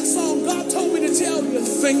prophetic song. God told me to tell you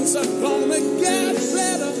things are gonna get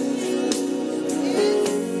better.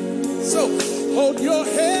 So hold your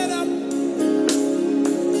head up.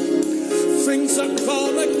 Things are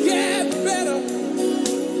gonna get better.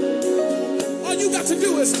 All you got to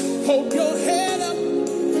do is hold your head up.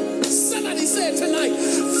 Somebody said tonight,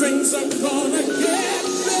 things are gonna get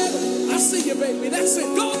better. I see you, baby. That's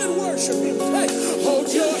it. Go on and worship him. Hey, hold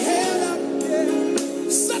your head up. Yeah.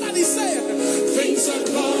 Somebody said, things are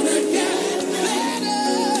gonna get better.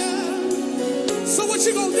 So what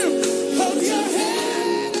you gonna do? Hold your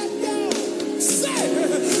head up, y'all. Say,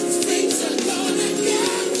 things are gonna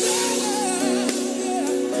get better. Yeah.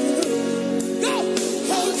 Go,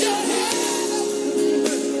 hold your head up.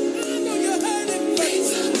 I know you heard it. Things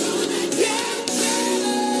are gonna get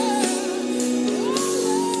better. Oh,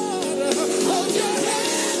 Lord, hold your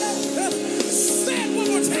head up. Say it one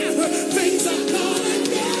more time. Things are gonna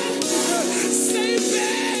get better. Say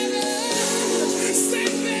better. Say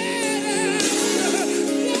better.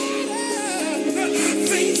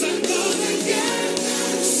 Things are gonna get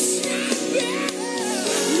better.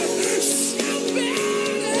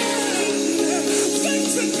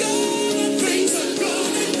 Things are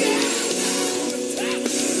gonna get better.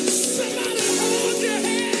 Somebody hold your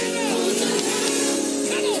head up.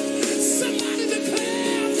 Come on. Somebody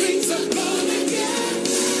declare things are gonna get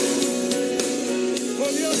better.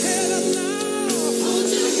 Hold your head up now. Hold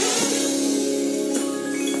your head up.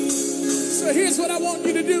 So here's what I want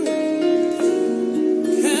you to do.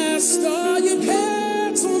 Cast all your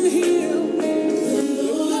cares on him. The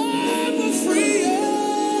Lord will free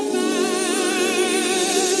your mind.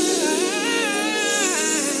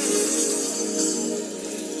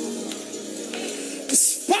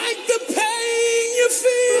 Despite the pain you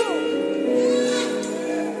feel,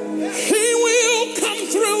 he will come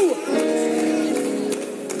through.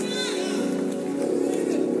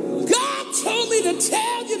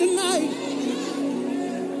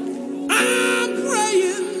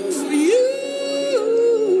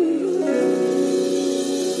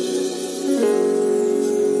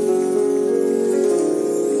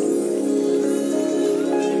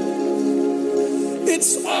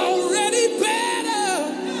 already better.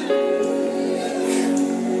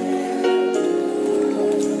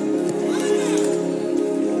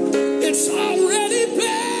 It's already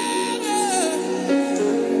better.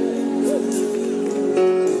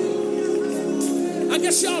 I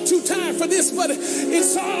guess y'all too tired for this, but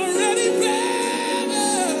it's already better.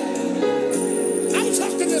 I'm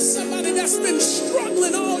talking to somebody that's been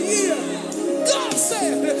struggling all year. God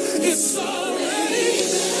said it's already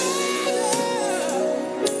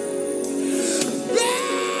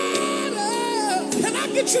better. Can I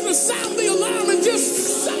get you to sound the alarm and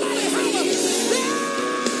just somebody holler?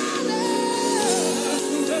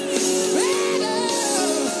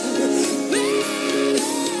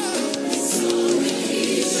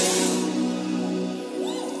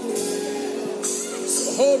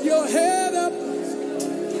 Hold your head up.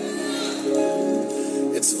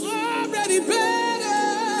 It's already better.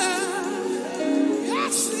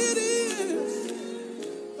 Yes, it is.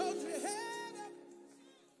 Hold your head up.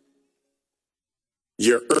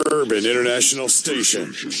 Your urban international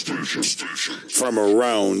station. From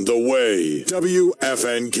around the way.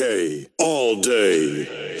 WFNK. All day.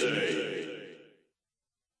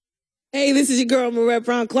 Hey, this is your girl, Marette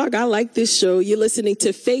Brown Clark. I like this show. You're listening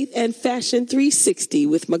to Faith and Fashion 360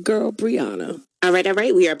 with my girl, Brianna. All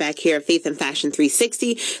right. We are back here at Faith and Fashion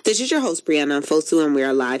 360. This is your host, Brianna Fosu, and we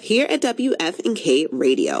are live here at WFNK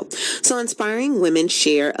Radio. So inspiring women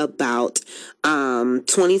share about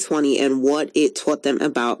 2020 and what it taught them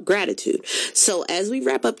about gratitude. So as we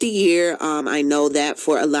wrap up the year, I know that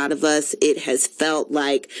for a lot of us, it has felt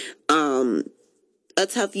like a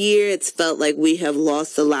tough year. It's felt like we have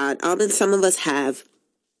lost a lot. And some of us have.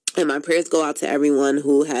 And my prayers go out to everyone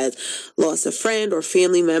who has lost a friend or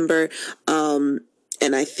family member. And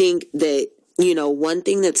I think that, one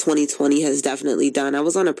thing that 2020 has definitely done, I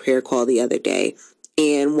was on a prayer call the other day,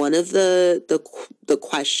 and one of the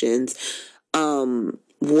questions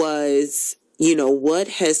was, what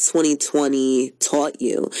has 2020 taught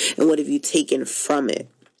you, and what have you taken from it?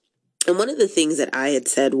 And one of the things that I had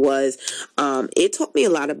said was, it taught me a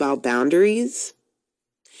lot about boundaries.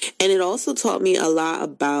 And it also taught me a lot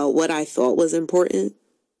about what I thought was important.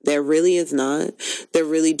 That really is not. That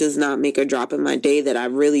really does not make a drop in my day that I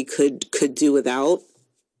really could do without.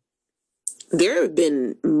 There have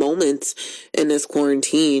been moments in this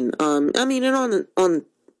quarantine. And on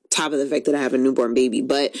top of the fact that I have a newborn baby,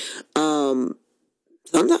 but sometimes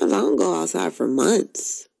I don't go outside for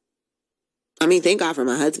months. Thank God for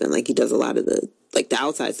my husband. Like, he does a lot of the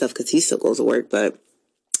outside stuff because he still goes to work, but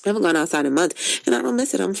I haven't gone outside in months, and I don't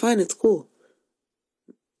miss it. I'm fine. It's cool.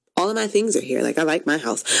 All of my things are here. Like, I like my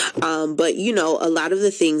house. But, a lot of the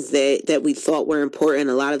things that we thought were important,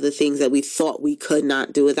 a lot of the things that we thought we could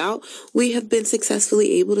not do without, we have been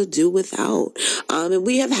successfully able to do without. And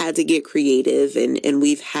we have had to get creative, and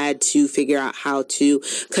we've had to figure out how to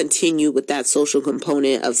continue with that social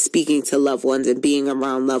component of speaking to loved ones and being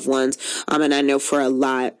around loved ones. And I know for a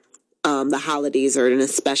lot, the holidays are an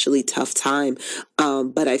especially tough time.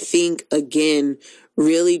 But I think, again,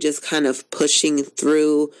 really just kind of pushing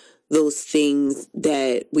through those things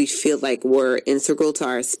that we feel like were integral to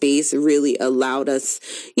our space really allowed us,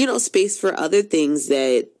 space for other things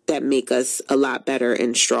that make us a lot better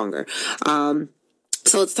and stronger.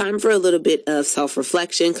 So it's time for a little bit of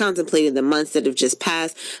self-reflection, contemplating the months that have just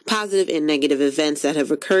passed, positive and negative events that have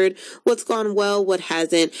occurred, what's gone well, what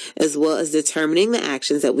hasn't, as well as determining the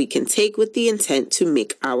actions that we can take with the intent to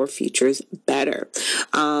make our futures better.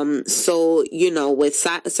 So, with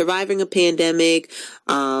surviving a pandemic,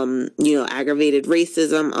 aggravated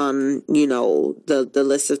racism on, the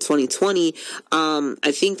list of 2020,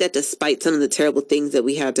 I think that despite some of the terrible things that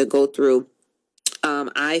we had to go through,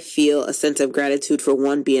 I feel a sense of gratitude for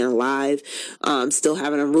one, being alive, still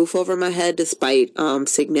having a roof over my head despite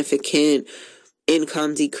significant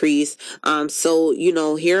income decrease. So,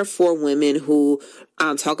 here are 4 women who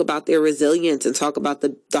talk about their resilience and talk about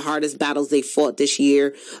the hardest battles they fought this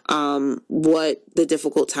year, what the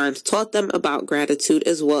difficult times taught them about gratitude,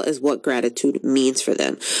 as well as what gratitude means for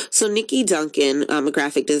them. So Nikki Duncan, a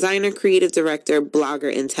graphic designer, creative director,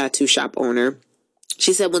 blogger, and tattoo shop owner,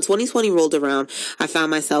 she said, when 2020 rolled around, I found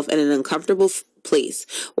myself in an uncomfortable place.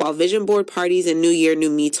 While vision board parties and New Year, New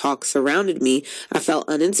Me talks surrounded me, I felt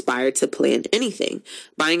uninspired to plan anything.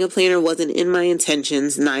 Buying a planner wasn't in my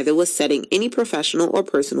intentions, neither was setting any professional or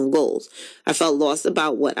personal goals. I felt lost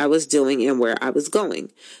about what I was doing and where I was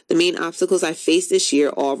going. The main obstacles I faced this year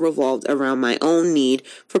all revolved around my own need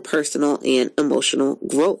for personal and emotional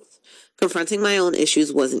growth. Confronting my own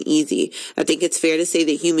issues wasn't easy. I think it's fair to say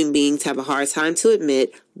that human beings have a hard time to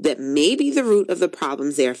admit that maybe the root of the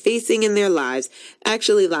problems they are facing in their lives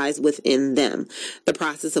actually lies within them. The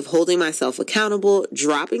process of holding myself accountable,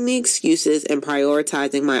 dropping the excuses, and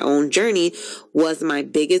prioritizing my own journey was my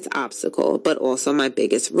biggest obstacle, but also my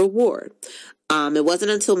biggest reward. It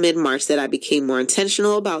wasn't until mid-March that I became more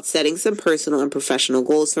intentional about setting some personal and professional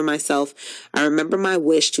goals for myself. I remember my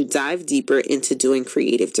wish to dive deeper into doing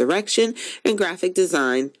creative direction and graphic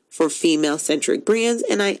design for female-centric brands,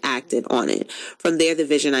 and I acted on it. From there, the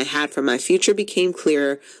vision I had for my future became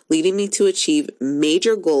clearer, leading me to achieve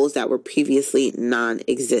major goals that were previously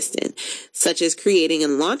non-existent, such as creating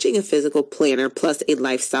and launching a physical planner plus a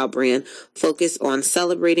lifestyle brand focused on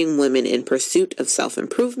celebrating women in pursuit of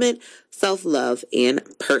self-improvement, self-love, and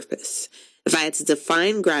purpose. If I had to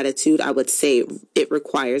define gratitude, I would say it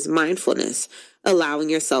requires mindfulness, allowing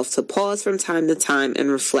yourself to pause from time to time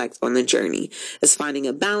and reflect on the journey. It's finding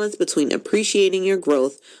a balance between appreciating your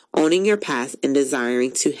growth, owning your past, and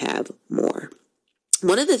desiring to have more.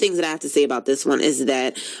 One of the things that I have to say about this one is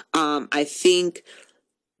that I think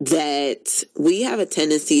that we have a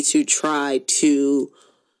tendency to try to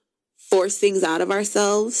force things out of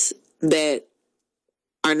ourselves that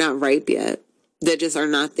are not ripe yet, that just are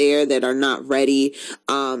not there, that are not ready.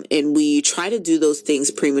 And we try to do those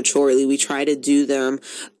things prematurely. We try to do them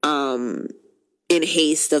in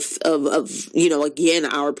haste of again,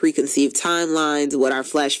 our preconceived timelines, what our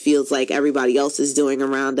flesh feels like everybody else is doing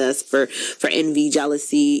around us for envy,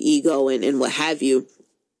 jealousy, ego, and what have you.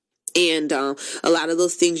 And a lot of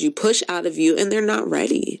those things you push out of you and they're not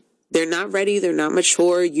ready. They're not ready. They're not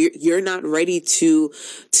mature. You're not ready to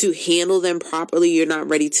handle them properly. You're not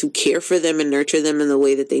ready to care for them and nurture them in the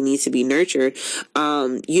way that they need to be nurtured.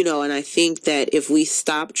 And I think that if we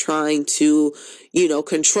stop trying to,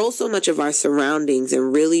 control so much of our surroundings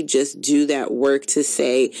and really just do that work to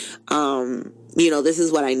say, this is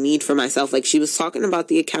what I need for myself. Like she was talking about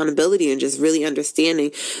the accountability and just really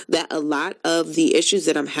understanding that a lot of the issues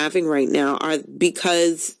that I'm having right now are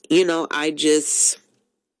because,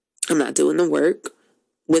 I'm not doing the work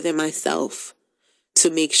within myself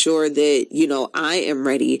to make sure that, I am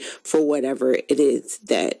ready for whatever it is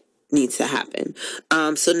that needs to happen.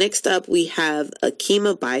 So next up, we have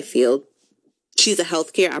Akima Byfield. She's a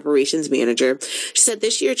healthcare operations manager. She said,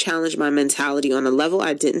 this year challenged my mentality on a level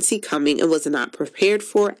I didn't see coming and was not prepared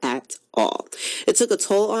for at all. It took a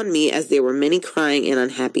toll on me as there were many crying and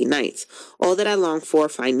unhappy nights. All that I longed for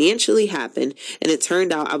financially happened, and it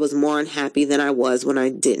turned out I was more unhappy than I was when I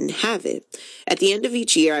didn't have it. At the end of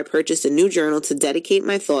each year, I purchased a new journal to dedicate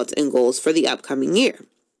my thoughts and goals for the upcoming year.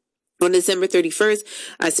 On December 31st,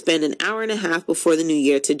 I spent an hour and a half before the new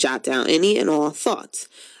year to jot down any and all thoughts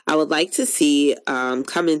I would like to see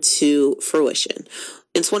come into fruition.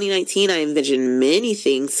 In 2019, I envisioned many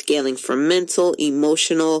things scaling from mental,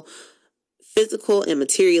 emotional, physical, and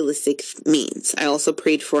materialistic means. I also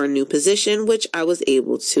prayed for a new position, which I was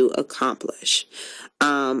able to accomplish.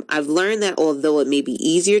 I've learned that although it may be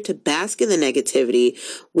easier to bask in the negativity,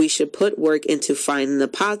 we should put work into finding the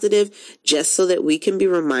positive just so that we can be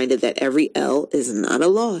reminded that every L is not a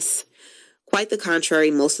loss. Quite the contrary,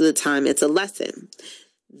 most of the time it's a lesson.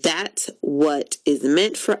 That what is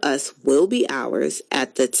meant for us will be ours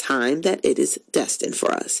at the time that it is destined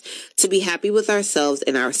for us. To be happy with ourselves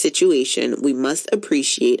and our situation, we must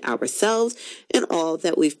appreciate ourselves and all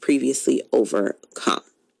that we've previously overcome.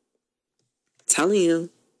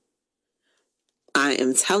 I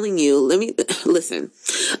am telling you, listen,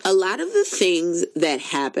 a lot of the things that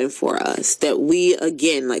happen for us that we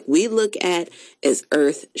look at as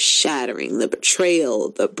earth shattering, the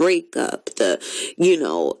betrayal, the breakup,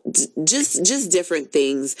 just different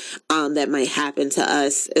things, that might happen to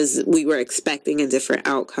us as we were expecting a different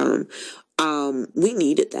outcome. We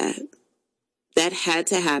needed that. That had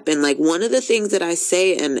to happen. Like one of the things that I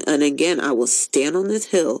say, and again, I will stand on this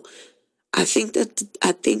hill. I think that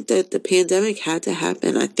the pandemic had to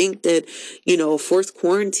happen. I think that, forced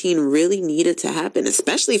quarantine really needed to happen,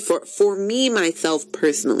 especially for me, myself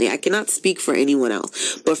personally. I cannot speak for anyone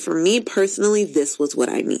else, but for me personally, this was what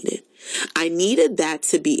I needed. I needed that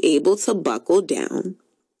to be able to buckle down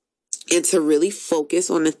and to really focus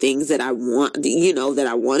on the things that I want, that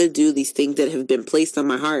I want to do, these things that have been placed on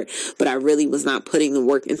my heart, but I really was not putting the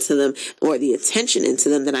work into them or the attention into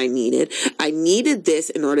them that I needed. I needed this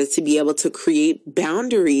in order to be able to create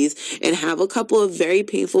boundaries and have a couple of very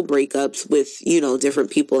painful breakups with,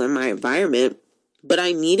 different people in my environment. But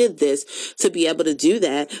I needed this to be able to do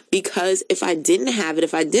that, because if I didn't have it,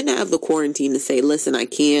 if I didn't have the quarantine to say, listen, I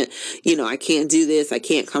can't do this, I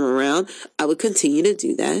can't come around, I would continue to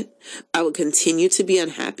do that. I would continue to be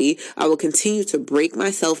unhappy. I would continue to break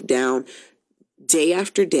myself down day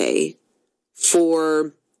after day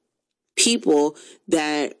for people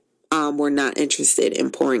that were not interested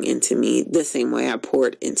in pouring into me the same way I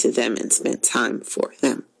poured into them and spent time for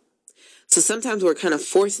them. So sometimes we're kind of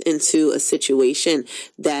forced into a situation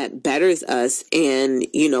that betters us, and,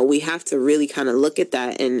 we have to really kind of look at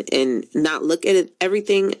that and not look at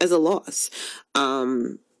everything as a loss.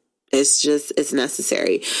 It's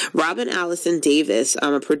necessary. Robin Allison Davis,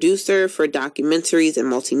 I'm a producer for documentaries and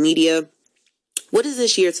multimedia. What has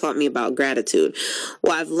this year taught me about gratitude?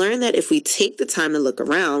 Well, I've learned that if we take the time to look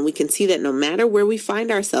around, we can see that no matter where we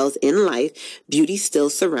find ourselves in life, beauty still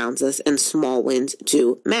surrounds us and small wins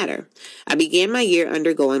do matter. I began my year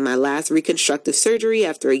undergoing my last reconstructive surgery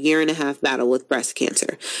after a 1.5-year battle with breast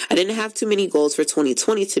cancer. I didn't have too many goals for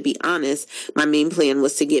 2020, to be honest. My main plan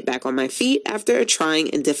was to get back on my feet after a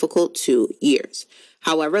trying and difficult 2 years.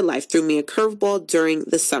 However, life threw me a curveball during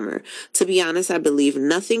the summer. To be honest, I believe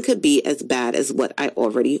nothing could be as bad as what I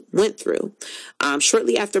already went through.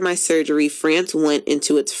 Shortly after my surgery, France went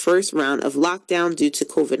into its first round of lockdown due to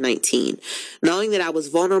COVID-19. Knowing that I was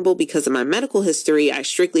vulnerable because of my medical history, I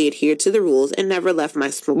strictly adhered to the rules and never left my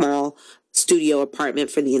small studio apartment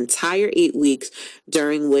for the entire 8 weeks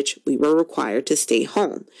during which we were required to stay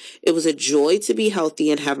home. It was a joy to be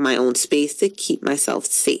healthy and have my own space to keep myself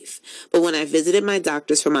safe. But when I visited my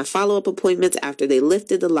doctors for my follow-up appointments after they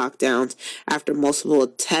lifted the lockdowns, after multiple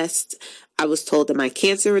tests, I was told that my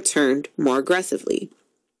cancer returned more aggressively.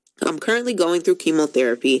 I'm currently going through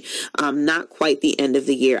chemotherapy, not quite the end of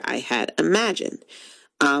the year I had imagined.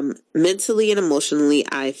 Mentally and emotionally,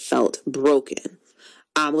 I felt broken.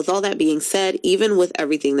 With all that being said, even with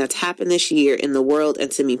everything that's happened this year in the world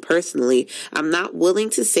and to me personally, I'm not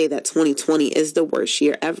willing to say that 2020 is the worst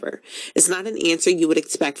year ever. It's not an answer you would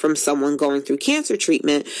expect from someone going through cancer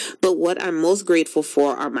treatment, but what I'm most grateful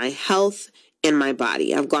for are my health and my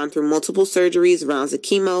body. I've gone through multiple surgeries, rounds of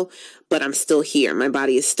chemo, but I'm still here. My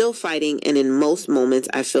body is still fighting, and in most moments,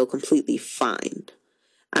 I feel completely fine.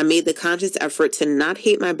 I made the conscious effort to not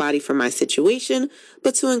hate my body for my situation,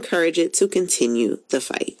 but to encourage it to continue the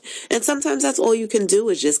fight. And sometimes that's all you can do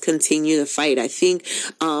is just continue the fight. I think,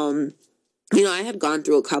 I had gone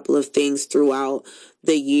through a couple of things throughout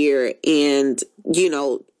the year, and,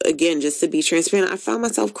 again, just to be transparent, I found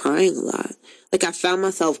myself crying a lot. I found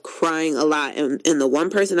myself crying a lot. And the one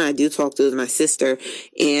person I do talk to is my sister.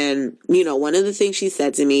 And, one of the things she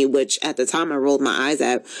said to me, which at the time I rolled my eyes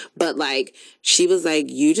at, but she was like,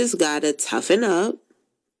 you just gotta toughen up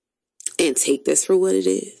and take this for what it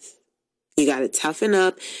is. You gotta toughen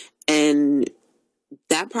up. And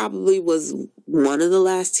that probably was one of the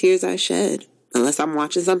last tears I shed, unless I'm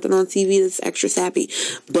watching something on TV that's extra sappy.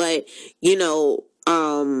 But,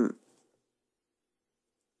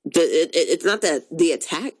 it's not that the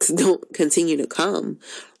attacks don't continue to come,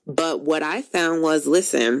 but what I found was,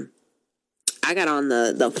 listen, I got on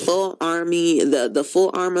the full army, the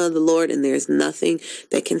full armor of the Lord, and there's nothing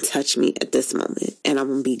that can touch me at this moment, and I'm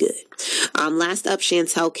gonna be good. Last up,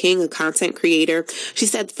 Chantel King, a content creator. She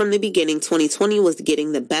said, from the beginning, 2020 was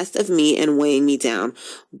getting the best of me and weighing me down,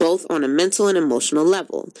 both on a mental and emotional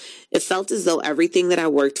level. It felt as though everything that I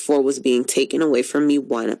worked for was being taken away from me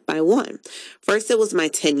one by one. First, it was my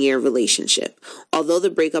 10-year relationship. Although the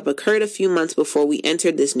breakup occurred a few months before we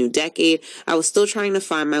entered this new decade, I was still trying to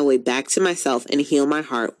find my way back to myself and heal my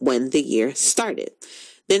heart when the year started.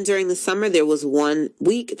 Then during the summer, there was 1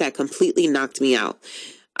 week that completely knocked me out.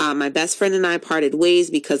 My best friend and I parted ways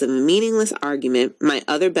because of a meaningless argument. My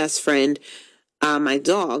other best friend, my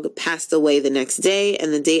dog, passed away the next day,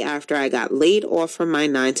 and the day after I got laid off from my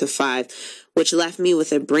 9-to-5, which left me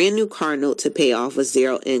with a brand new car note to pay off with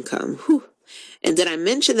zero income. Whew. And did I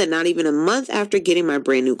mention that not even a month after getting my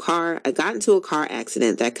brand new car, I got into a car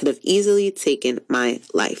accident that could have easily taken my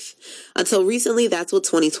life. Until recently, that's what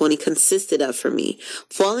 2020 consisted of for me.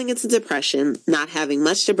 Falling into depression, not having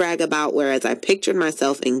much to brag about, whereas I pictured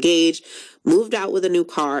myself engaged, moved out with a new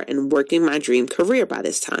car, and working my dream career by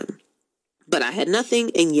this time. But I had nothing,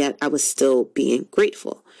 and yet I was still being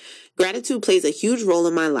grateful. Gratitude plays a huge role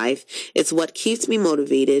in my life. It's what keeps me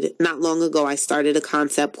motivated. Not long ago, I started a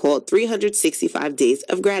concept called 365 Days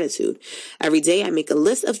of Gratitude. Every day, I make a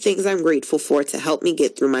list of things I'm grateful for to help me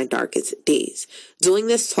get through my darkest days. Doing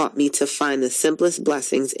this taught me to find the simplest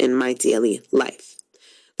blessings in my daily life.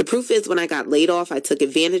 The proof is when I got laid off, I took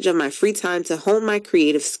advantage of my free time to hone my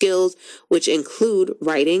creative skills, which include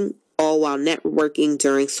writing, all while networking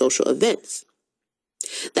during social events.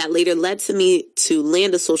 That later led to me to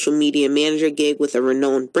land a social media manager gig with a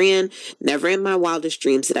renowned brand. Never in my wildest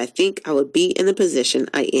dreams did I think I would be in the position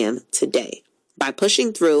I am today. By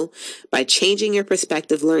pushing through, by changing your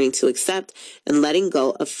perspective, learning to accept, and letting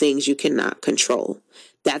go of things you cannot control.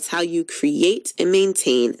 That's how you create and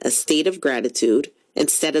maintain a state of gratitude.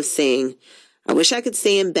 Instead of saying, I wish I could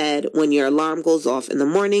stay in bed when your alarm goes off in the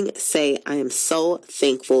morning, say, I am so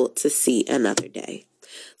thankful to see another day.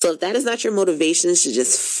 So if that is not your motivation to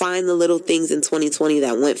just find the little things in 2020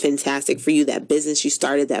 that went fantastic for you, that business you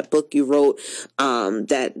started, that book you wrote,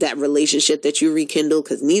 that relationship that you rekindled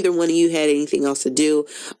because neither one of you had anything else to do,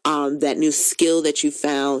 that new skill that you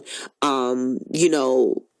found,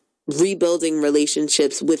 rebuilding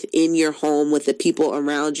relationships within your home with the people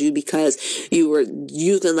around you because you were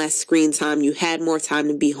using less screen time, you had more time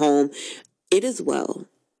to be home. It is well.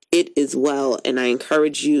 It is well. And I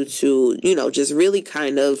encourage you to, just really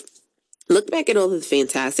kind of look back at all the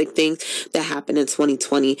fantastic things that happened in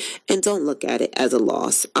 2020 and don't look at it as a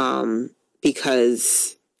loss,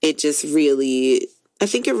 because it just really, I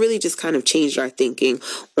think it really just kind of changed our thinking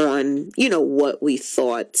on, what we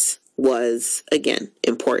thought was, again,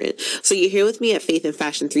 important. So you're here with me at Faith and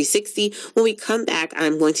Fashion 360. When we come back,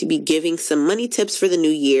 I'm going to be giving some money tips for the new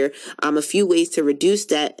year, a few ways to reduce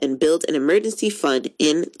debt and build an emergency fund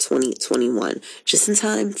in 2021, just in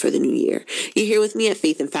time for the new year. You're here with me at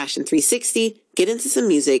Faith and Fashion 360. Get into some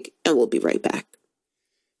music, and we'll be right back.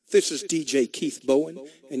 This is DJ Keith Bowen,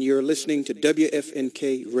 and you're listening to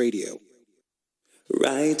WFNK Radio.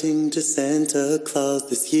 Writing to Santa Claus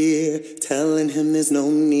this year, telling him there's no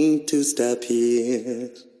need to stop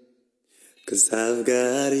here. 'Cause I've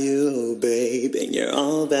got you, babe, and you're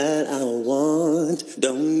all that I want.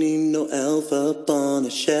 Don't need no elf up on the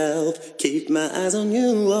shelf. Keep my eyes on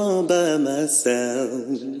you all by myself.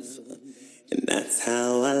 And that's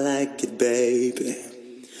how I like it, baby.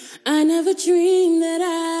 I never dreamed that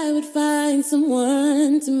I would find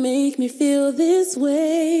someone to make me feel this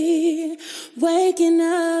way. Waking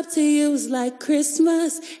up to you's like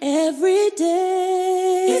Christmas every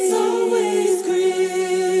day. It's always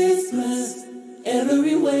Christmas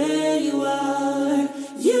everywhere you are.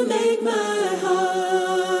 You make my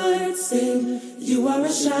heart sing. You are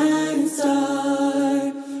a shining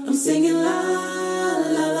star. I'm singing la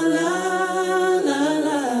la la la la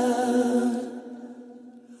la.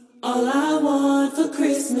 All I want for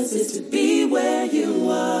Christmas is to be where you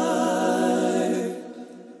are.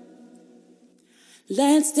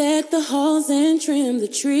 Let's deck the halls and trim the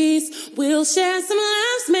trees. We'll share some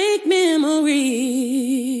laughs, make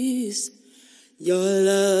memories. Your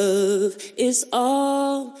love is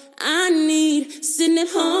all I need. Sitting at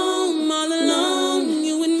home all alone,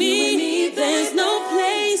 you and me. There's no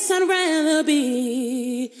place I'd rather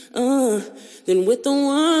be than with the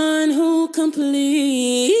one who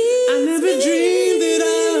completes. I never dreamed that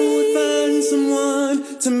I would find someone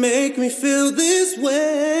to make me feel this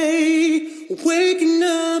way. Waking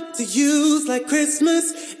up to you's like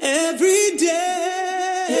Christmas every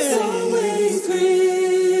day. It's always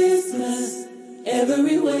Christmas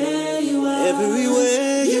everywhere you are.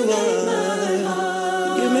 Everywhere you are. Make my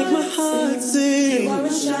heart you make my heart sing. You are a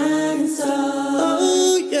shining star.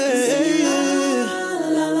 Oh yeah.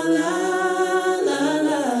 La la la la la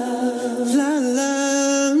la la.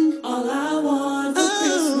 All I want for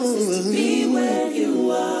Christmas is to be where you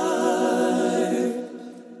are.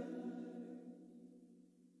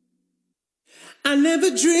 I never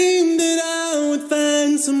dreamed that I would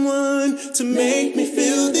find someone to make me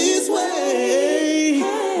feel this way.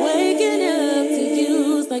 Waking up to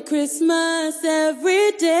you's like Christmas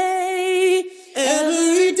every day.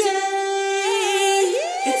 Every day.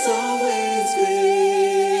 It's always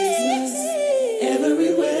Christmas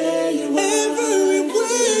everywhere you are.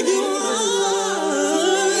 Everywhere you are.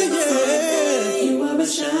 Yeah. You are a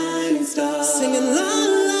shining star. Singing la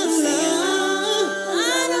la la.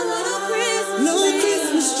 I don't want no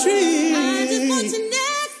Christmas tree. I just want you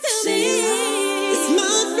next to me. It's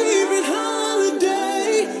my favorite holiday.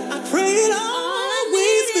 I pray it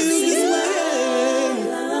always feels this way.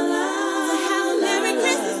 Have a Merry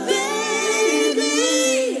Christmas, baby.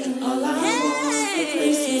 All I want for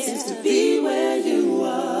Christmas is to be where you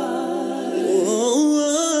are.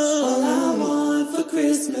 All I want for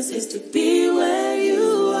Christmas is to be where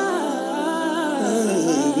you are.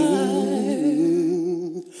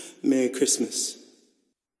 Merry Christmas.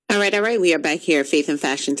 All right. We are back here at Faith and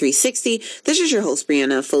Fashion 360. This is your host,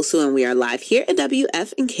 Brianna Fosu, and we are live here at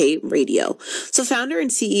WFNK Radio. So founder and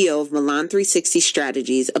CEO of Milan 360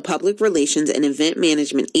 Strategies, a public relations and event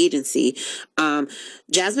management agency,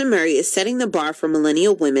 Jasmine Murray is setting the bar for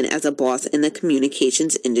millennial women as a boss in the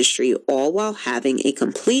communications industry, all while having a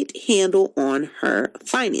complete handle on her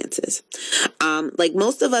finances. Like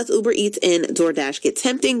most of us, Uber Eats and DoorDash get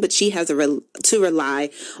tempting, but she has to rely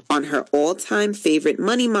on her all-time favorite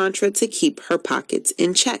money mantra to keep her pockets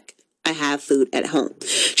in check. I have food at home.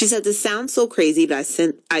 She said, this sounds so crazy, but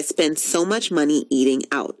I spend so much money eating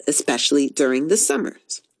out, especially during the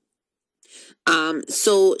summers.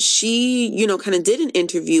 So she, kind of did an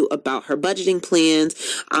interview about her budgeting plans,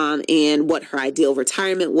 and what her ideal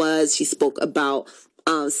retirement was. She spoke about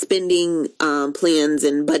spending plans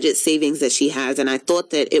and budget savings that she has, and I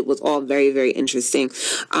thought that it was all very, very interesting.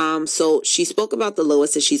 So she spoke about the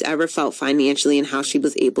lowest that she's ever felt financially and how she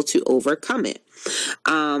was able to overcome it.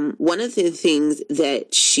 One of the things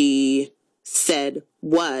that she said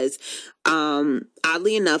was,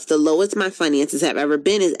 oddly enough, the lowest my finances have ever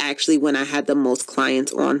been is actually when I had the most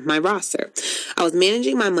clients on my roster. I was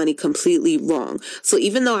managing my money completely wrong. So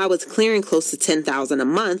even though I was clearing close to $10,000 a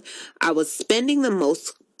month, I was spending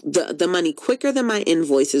the money quicker than my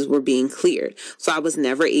invoices were being cleared. So I was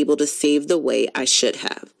never able to save the way I should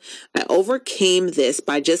have. I overcame this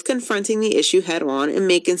by just confronting the issue head on and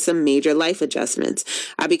making some major life adjustments.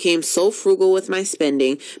 I became so frugal with my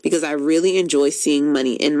spending because I really enjoy seeing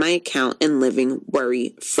money in my account and living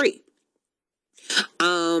worry-free.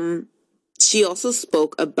 She also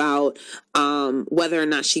spoke about whether or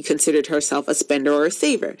not she considered herself a spender or a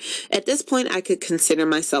saver. At this point, I could consider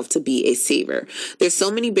myself to be a saver. There's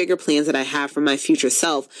so many bigger plans that I have for my future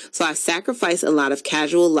self, so I sacrifice a lot of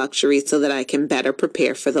casual luxuries so that I can better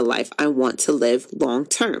prepare for the life I want to live long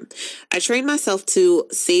term. I train myself to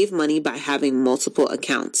save money by having multiple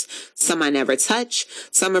accounts. Some I never touch,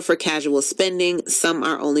 some are for casual spending, some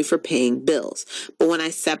are only for paying bills. But when I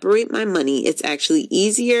separate my money, it's actually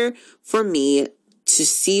easier for me to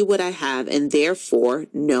see what I have and therefore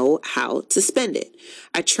know how to spend it.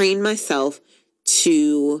 I trained myself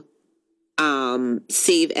to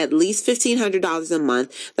save at least $1,500 a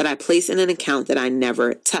month that I place in an account that I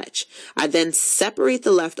never touch. I then separate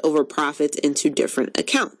the leftover profits into different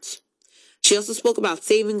accounts. She also spoke about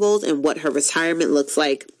saving goals and what her retirement looks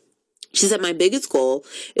like. She said, my biggest goal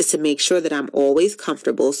is to make sure that I'm always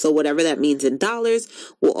comfortable. So whatever that means in dollars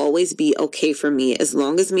will always be okay for me as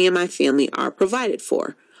long as me and my family are provided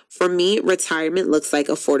for. For me, retirement looks like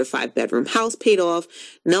a 4 to 5 bedroom house paid off,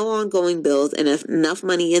 no ongoing bills, and enough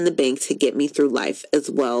money in the bank to get me through life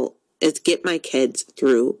as well as get my kids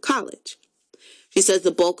through college. She says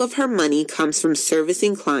the bulk of her money comes from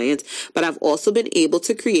servicing clients, but I've also been able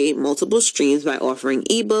to create multiple streams by offering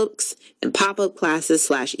ebooks and pop-up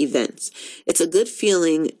classes/events. It's a good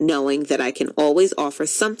feeling knowing that I can always offer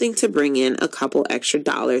something to bring in a couple extra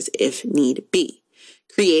dollars if need be.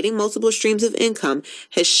 Creating multiple streams of income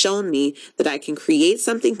has shown me that I can create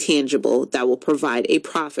something tangible that will provide a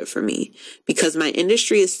profit for me. Because my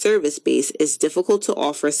industry is service-based, it's difficult to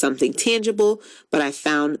offer something tangible, but I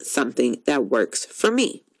found something that works for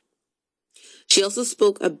me. She also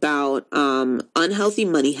spoke about unhealthy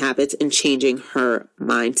money habits and changing her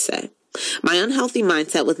mindset. My unhealthy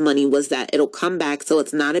mindset with money was that it'll come back, so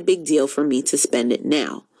it's not a big deal for me to spend it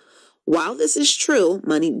now. While this is true,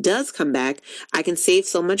 money does come back. I can save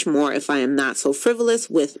so much more if I am not so frivolous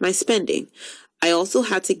with my spending. I also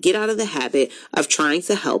had to get out of the habit of trying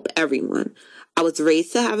to help everyone. I was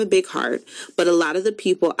raised to have a big heart, but a lot of the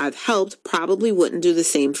people I've helped probably wouldn't do the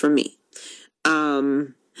same for me.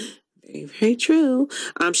 Very, very true.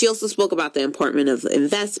 She also spoke about the importance of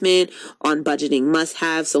investment on budgeting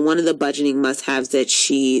must-haves. So one of the budgeting must-haves that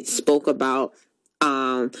she spoke about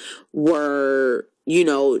were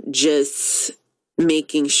just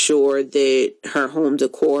making sure that her home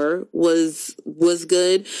decor was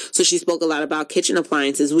good. So she spoke a lot about kitchen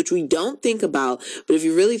appliances, which we don't think about. But if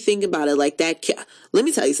you really think about it like that, let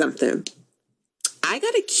me tell you something. I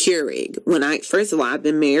got a Keurig first of all, I've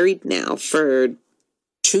been married now for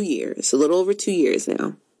 2 years, a little over 2 years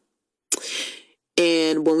now.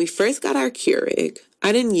 And when we first got our Keurig,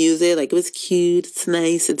 I didn't use it. Like, it was cute. It's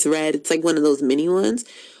nice. It's red. It's like one of those mini ones.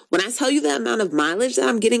 When I tell you the amount of mileage that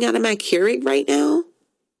I'm getting out of my Keurig right now,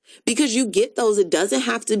 because you get those, it doesn't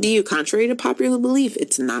have to be, contrary to popular belief,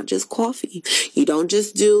 it's not just coffee. You don't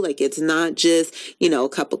just do, it's not just, a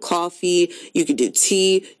cup of coffee. You could do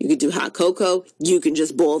tea. You could do hot cocoa. You can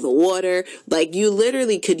just boil the water. You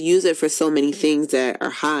literally could use it for so many things that are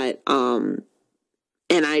hot. And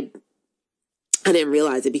I didn't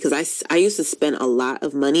realize it because I used to spend a lot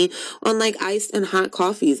of money on like iced and hot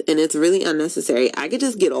coffees, and it's really unnecessary. I could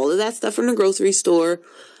just get all of that stuff from the grocery store,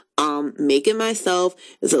 make it myself.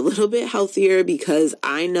 It's a little bit healthier because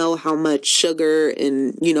I know how much sugar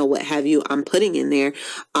and, you know, what have you I'm putting in there.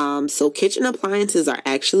 So kitchen appliances are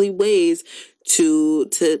actually ways to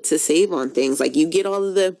save on things. Like you get all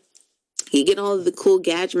of the cool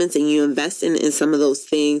gadgets and you invest in some of those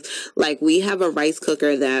things. Like we have a rice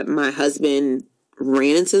cooker that my husband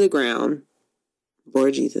ran into the ground.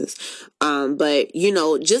 Lord Jesus. But you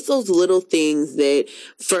know, just those little things that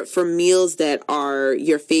for meals that are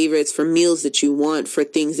your favorites, for meals that you want, for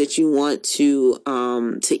things that you want to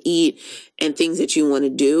eat and things that you want to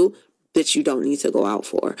do that you don't need to go out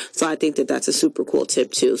for. So I think that that's a super cool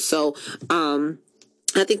tip too. So,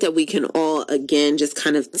 I think that we can all, again, just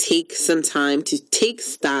kind of take some time to take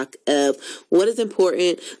stock of what is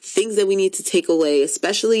important, things that we need to take away,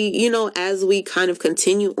 especially, you know, as we kind of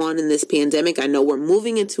continue on in this pandemic. I know we're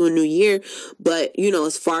moving into a new year, but, you know,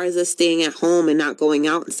 as far as us staying at home and not going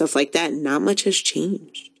out and stuff like that, not much has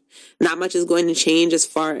changed. Not much is going to change as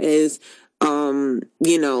far as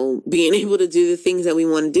you know, being able to do the things that we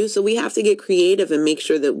want to do. So we have to get creative and make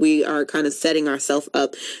sure that we are kind of setting ourselves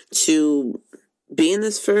up to be in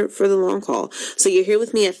this for the long haul. So you're here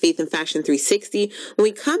with me at Faith and Fashion 360. When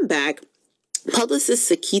we come back,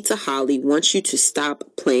 publicist Sakita Holly wants you to stop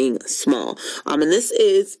playing small. And this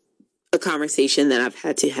is a conversation that I've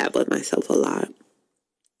had to have with myself a lot.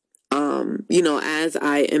 You know, as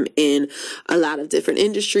I am in a lot of different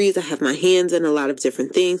industries, I have my hands in a lot of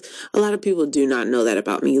different things. A lot of people do not know that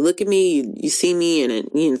about me. You look at me, you see me, and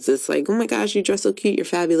it's just like, oh my gosh, you dress so cute, you're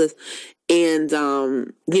fabulous. And,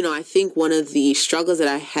 you know, I think one of the struggles that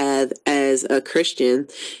I have as a Christian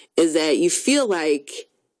is that you feel like,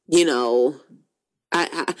 you know,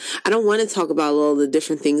 I don't want to talk about all the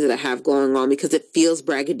different things that I have going on because it feels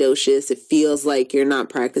braggadocious. It feels like you're not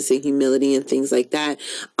practicing humility and things like that.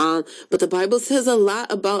 But the Bible says a lot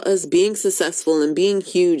about us being successful and being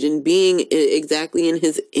huge and being exactly in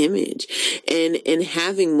his image and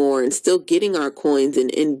having more and still getting our coins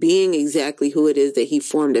and being exactly who it is that he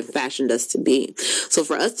formed and fashioned us to be. So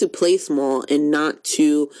for us to play small and not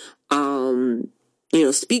to, you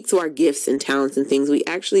know, speak to our gifts and talents and things, we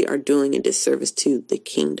actually are doing a disservice to the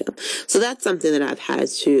kingdom. So that's something that I've had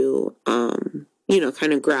to, you know,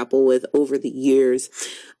 kind of grapple with over the years.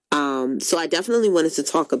 So I definitely wanted to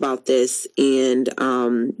talk about this and,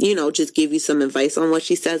 you know, just give you some advice on what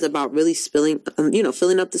she says about really filling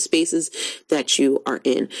up the spaces that you are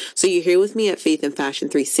in. So you're here with me at Faith and Fashion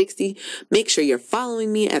 360. Make sure you're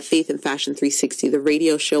following me at Faith and Fashion 360, the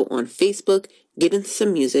radio show on Facebook. Get into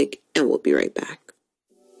some music and we'll be right back.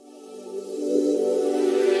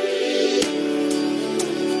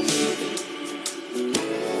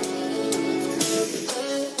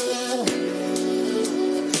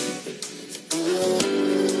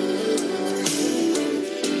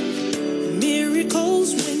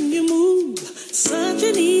 Such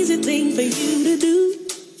an easy thing for you to do.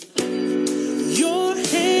 Your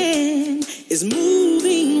hand is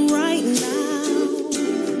moving right now.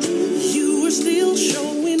 You are still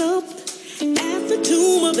showing up at the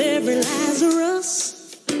tomb of every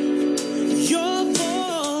Lazarus. Your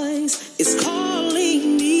voice is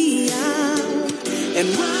calling me out. And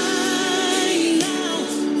right now,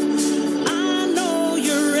 I know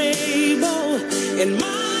you're able. And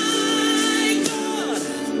my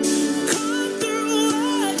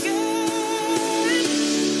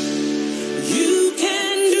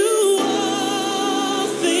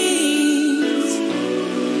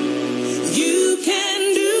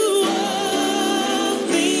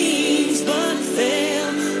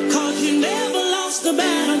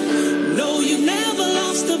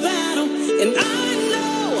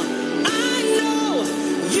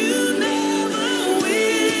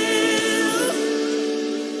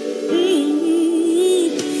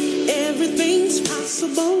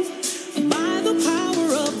by the power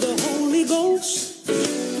of the Holy Ghost.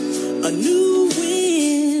 A new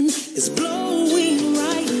wind is blowing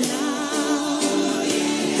right now,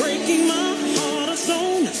 breaking my heart of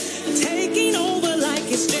stone, taking over like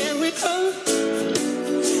hysterical,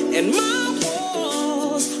 and my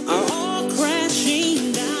walls are all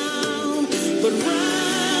crashing down. But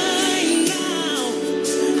right now,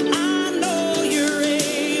 I know you're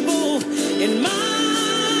able, and my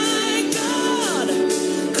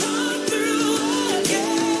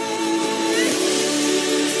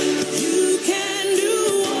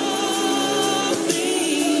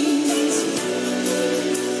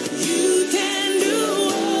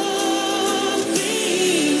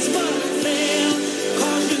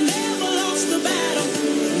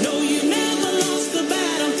never lost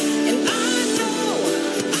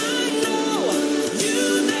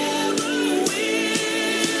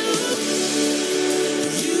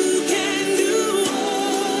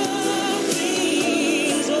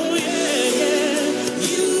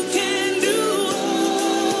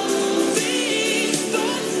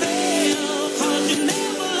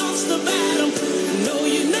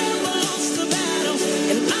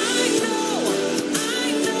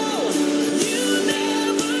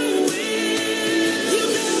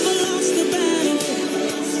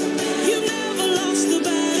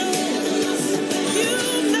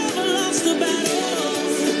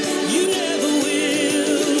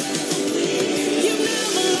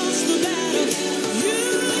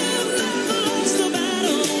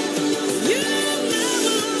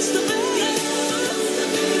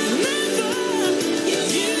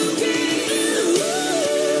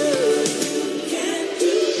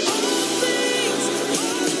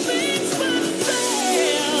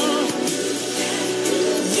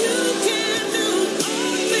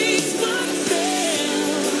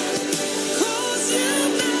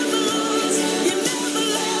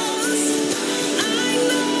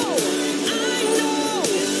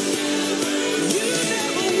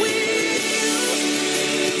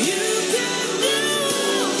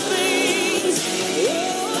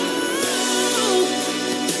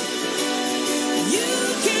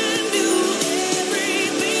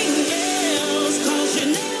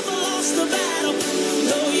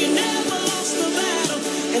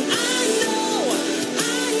And I know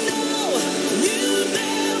you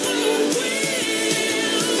never will.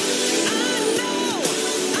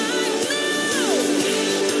 I know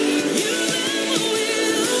you never will.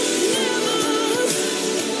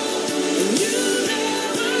 You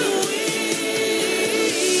never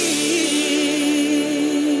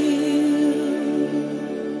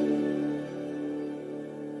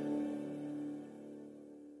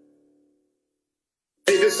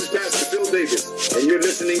Hey, this is Pastor Phil Davis, and you're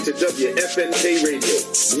listening to WFNK Radio,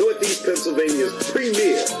 Northeast Pennsylvania's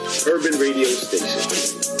premier urban radio station.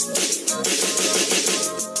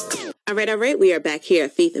 All right. We are back here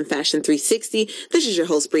at Faith and Fashion 360. This is your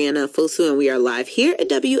host, Brianna Fosu, and we are live here at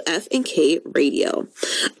WFNK Radio.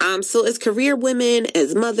 So as career women,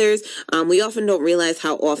 as mothers, we often don't realize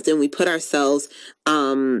how often we put ourselves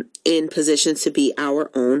in positions to be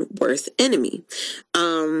our own worst enemy.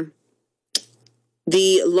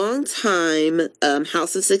 The longtime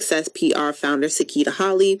House of Success PR founder, Sakita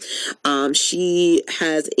Holly, she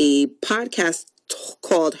has a podcast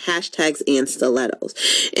called Hashtags and Stilettos.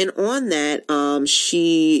 And on that,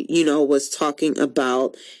 she, was talking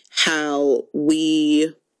about how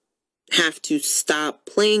we have to stop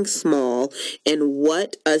playing small and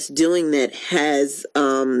what us doing that has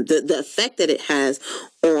the effect that it has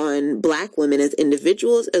on Black women as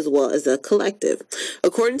individuals as well as a collective.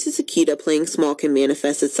 According to Sakita, playing small can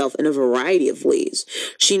manifest itself in a variety of ways.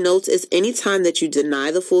 She notes it's any time that you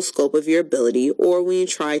deny the full scope of your ability or when you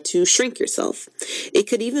try to shrink yourself. It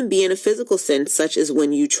could even be in a physical sense, such as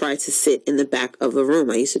when you try to sit in the back of a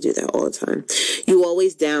room. I used to do that all the time. You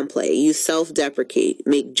always downplay, you self-deprecate,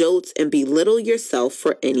 make jokes, and belittle yourself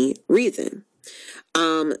for any reason.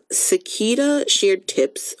 Sakita shared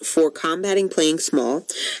tips for combating playing small,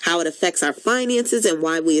 how it affects our finances, and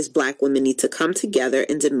why we as Black women need to come together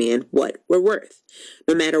and demand what we're worth.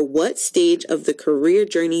 No matter what stage of the career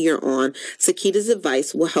journey you're on, Sakita's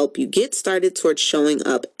advice will help you get started towards showing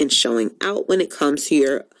up and showing out when it comes to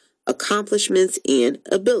your accomplishments and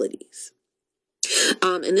abilities.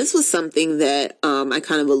 And this was something that I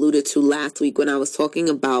kind of alluded to last week when I was talking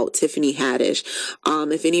about Tiffany Haddish.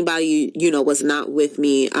 If anybody, was not with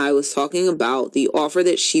me, I was talking about the offer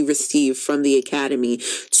that she received from the Academy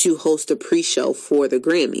to host a pre-show for the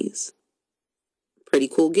Grammys. Pretty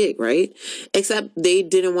cool gig, right? Except they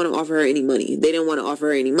didn't want to offer her any money. They didn't want to offer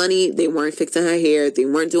her any money. They weren't fixing her hair. They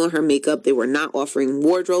weren't doing her makeup. They were not offering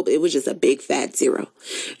wardrobe. It was just a big fat zero.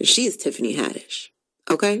 And she is Tiffany Haddish.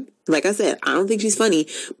 Okay? Like I said, I don't think she's funny,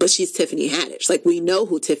 but she's Tiffany Haddish. Like, we know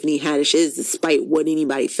who Tiffany Haddish is despite what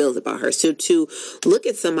anybody feels about her. So to look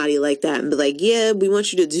at somebody like that and be like, yeah, we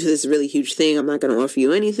want you to do this really huge thing. I'm not going to offer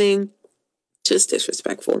you anything. Just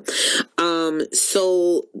disrespectful.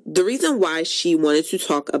 So the reason why she wanted to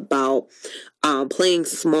talk about playing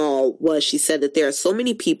small was she said that there are so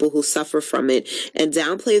many people who suffer from it and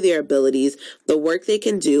downplay their abilities, the work they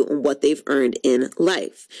can do, and what they've earned in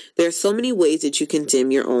life. There are so many ways that you can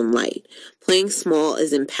dim your own light. Playing small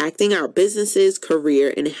is impacting our businesses,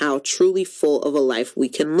 career, and how truly full of a life we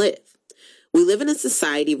can live. We live in a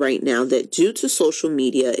society right now that due to social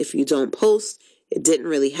media, if you don't post, it didn't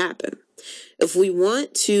really happen. If we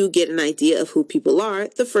want to get an idea of who people are,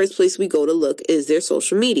 the first place we go to look is their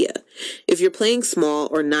social media. If you're playing small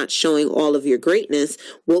or not showing all of your greatness,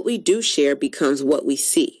 what we do share becomes what we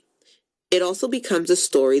see. It also becomes a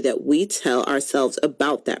story that we tell ourselves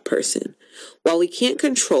about that person. While we can't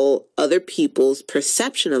control other people's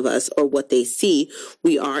perception of us or what they see,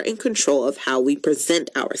 we are in control of how we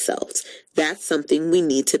present ourselves. That's something we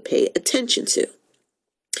need to pay attention to.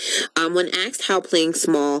 When asked how playing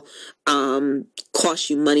small costs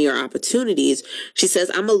you money or opportunities, she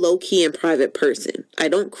says, I'm a low-key and private person. I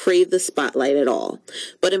don't crave the spotlight at all.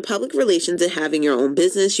 But in public relations and having your own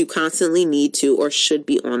business, you constantly need to or should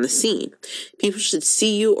be on the scene. People should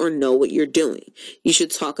see you or know what you're doing. You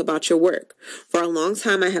should talk about your work. For a long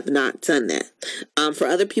time, I have not done that. For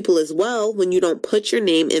other people as well, when you don't put your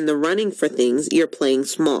name in the running for things, you're playing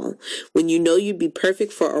small. When you know you'd be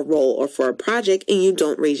perfect for a role or for a project and you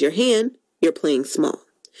don't raise your hand, you're playing small.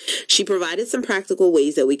 She provided some practical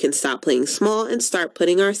ways that we can stop playing small and start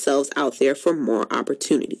putting ourselves out there for more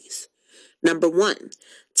opportunities. Number 1,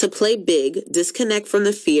 to play big, disconnect from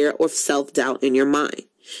the fear or self-doubt in your mind.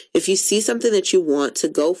 If you see something that you want to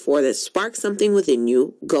go for that sparks something within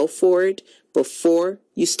you, go for it before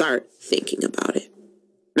you start thinking about it.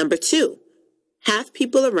 Number 2, have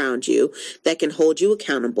people around you that can hold you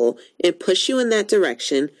accountable and push you in that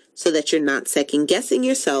direction so that you're not second-guessing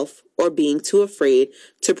yourself or being too afraid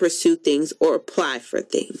to pursue things or apply for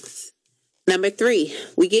things. Number 3,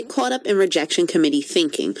 we get caught up in rejection committee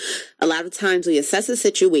thinking. A lot of times we assess a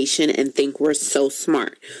situation and think we're so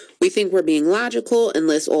smart. We think we're being logical and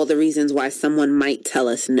list all the reasons why someone might tell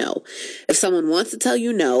us no. If someone wants to tell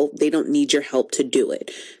you no, they don't need your help to do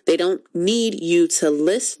it. They don't need you to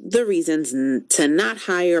list the reasons to not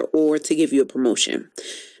hire or to give you a promotion.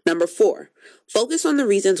 Number 4, focus on the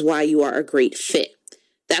reasons why you are a great fit.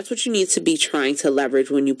 That's what you need to be trying to leverage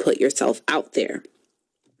when you put yourself out there.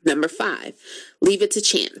 Number 5, leave it to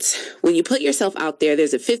chance. When you put yourself out there,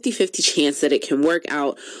 there's a 50-50 chance that it can work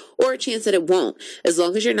out or a chance that it won't. As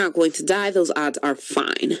long as you're not going to die, those odds are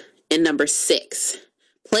fine. And number 6,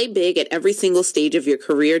 play big at every single stage of your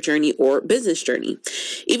career journey or business journey.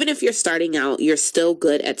 Even if you're starting out, you're still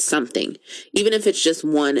good at something, even if it's just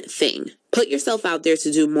one thing. Put yourself out there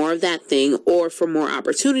to do more of that thing or for more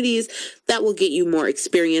opportunities that will get you more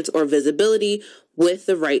experience or visibility with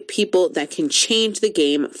the right people that can change the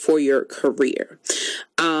game for your career.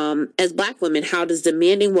 As Black women, how does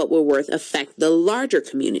demanding what we're worth affect the larger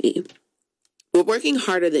community? We're working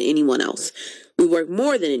harder than anyone else. We work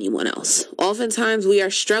more than anyone else. Oftentimes, we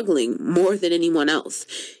are struggling more than anyone else,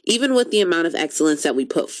 even with the amount of excellence that we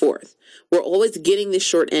put forth. We're always getting the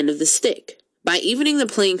short end of the stick. By evening the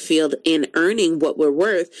playing field and earning what we're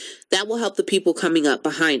worth, that will help the people coming up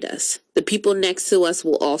behind us. The people next to us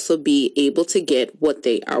will also be able to get what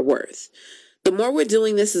they are worth. The more we're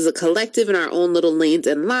doing this as a collective in our own little lanes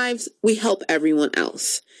and lives, we help everyone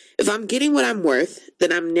else. If I'm getting what I'm worth,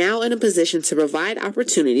 then I'm now in a position to provide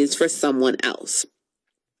opportunities for someone else.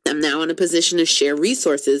 I'm now in a position to share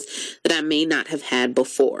resources that I may not have had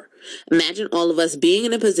before. Imagine all of us being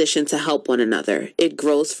in a position to help one another. It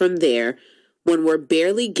grows from there. When we're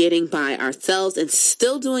barely getting by ourselves and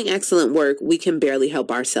still doing excellent work, we can barely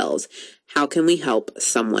help ourselves. How can we help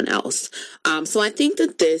someone else? So I think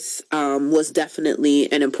that this was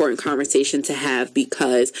definitely an important conversation to have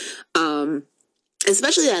because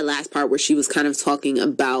especially that last part where she was kind of talking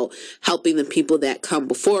about helping the people that come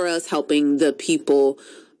before us, helping the people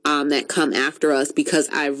that come after us, because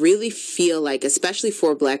I really feel like, especially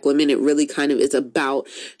for Black women, it really kind of is about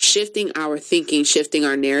shifting our thinking, shifting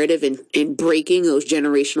our narrative, and breaking those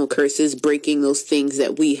generational curses, breaking those things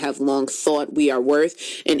that we have long thought we are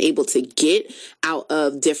worth and able to get out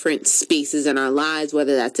of different spaces in our lives,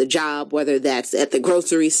 whether that's a job, whether that's at the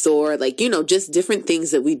grocery store, like, you know, just different things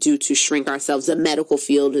that we do to shrink ourselves. The medical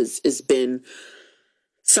field has been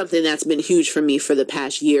something that's been huge for me for the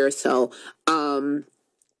past year or so.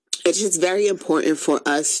 It's just very important for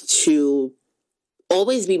us to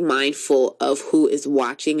always be mindful of who is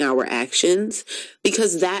watching our actions,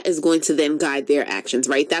 because that is going to then guide their actions,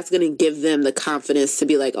 right? That's going to give them the confidence to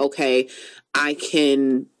be like, okay, I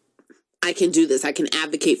can do this. I can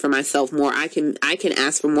advocate for myself more. I can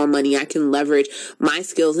ask for more money. I can leverage my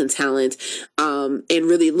skills and talent, and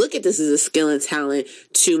really look at this as a skill and talent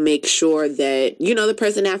to make sure that, you know, the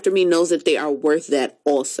person after me knows that they are worth that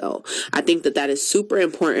also. I think that is super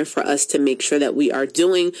important for us to make sure that we are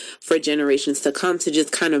doing for generations to come, to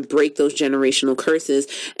just kind of break those generational curses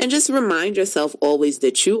and just remind yourself always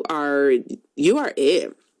that you are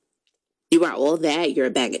it. You are all that. You're a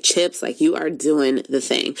bag of chips. Like, you are doing the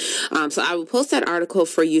thing. So I will post that article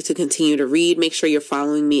for you to continue to read. Make sure you're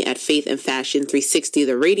following me at Faith and Fashion 360,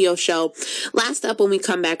 the radio show. Last up, when we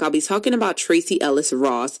come back, I'll be talking about Tracee Ellis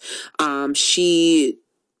Ross. She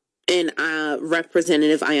and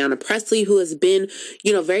Representative Ayanna Pressley, who has been,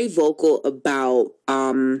 you know, very vocal about,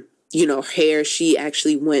 you know, hair. She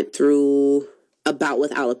actually went through a bout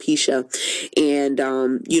with alopecia,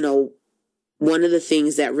 and, you know, one of the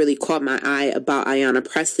things that really caught my eye about Ayanna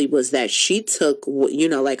Pressley was that she took, you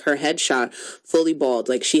know, like her headshot fully bald.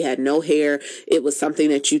 Like, she had no hair. It was something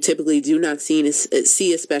that you typically do not see,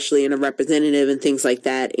 especially in a representative and things like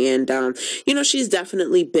that. And, you know, she's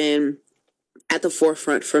definitely been at the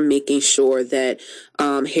forefront for making sure that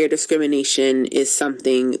hair discrimination is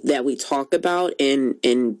something that we talk about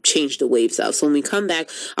and change the waves of. So when we come back,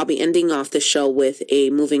 I'll be ending off the show with a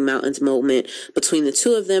Moving Mountains moment between the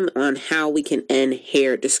two of them on how we can end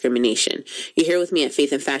hair discrimination. You're here with me at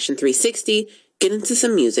Faith and Fashion 360. Get into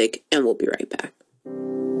some music, and we'll be right back.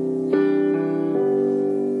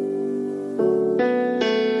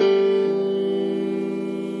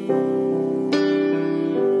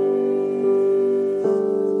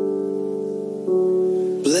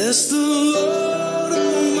 Bless the Lord,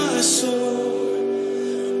 oh my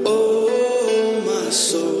soul, oh my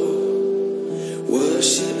soul,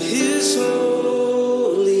 worship his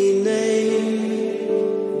holy name,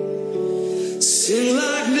 sing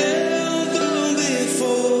like never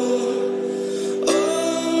before,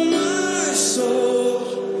 oh my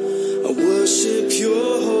soul, I worship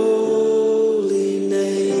your holy name.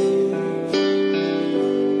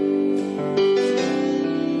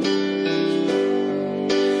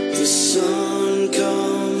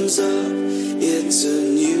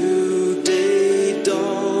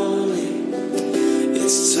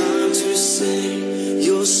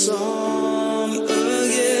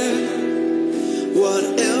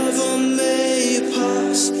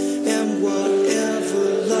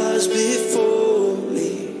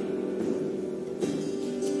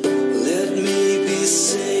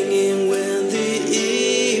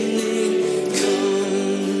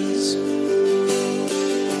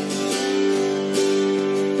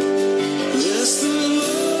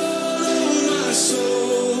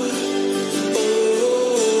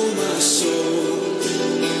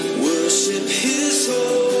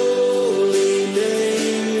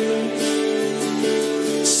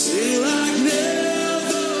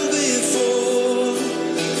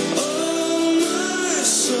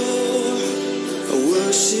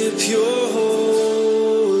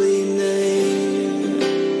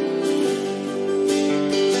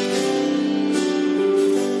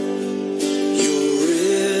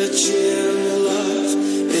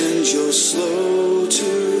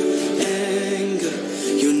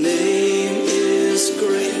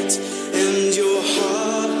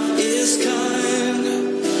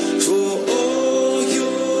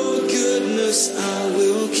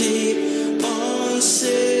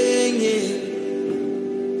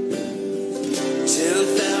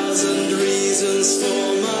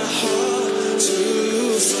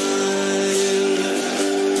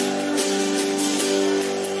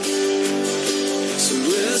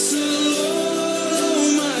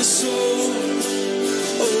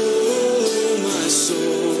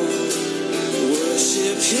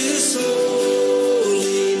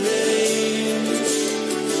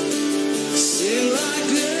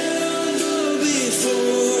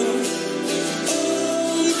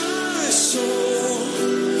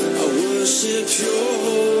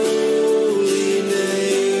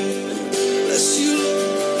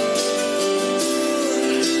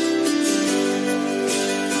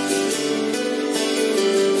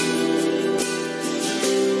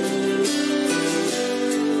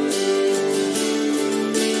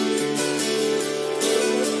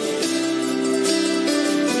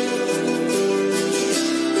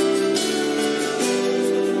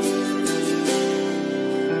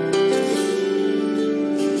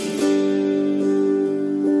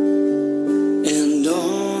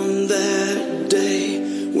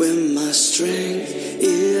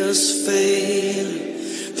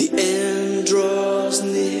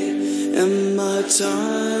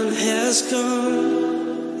 time has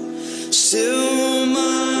come. Still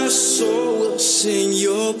my soul will sing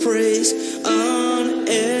your praise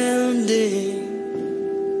unending.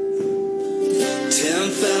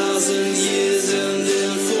 10,000 years and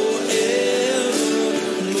then forevermore.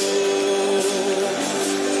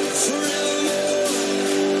 Forevermore.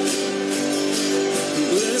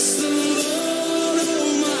 Bless the Lord,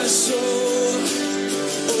 oh my soul.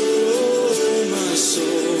 Oh my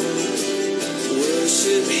soul.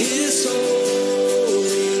 Worship his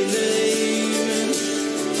holy name.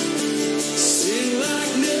 Sing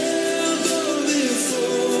like never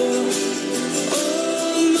before.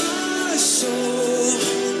 Oh my soul.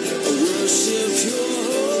 Worship your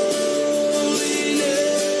holy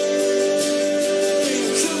name.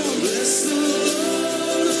 Come on, bless the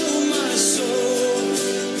Lord, oh my soul.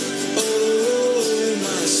 Oh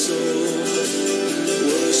my soul.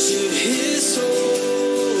 Worship his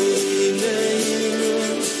holy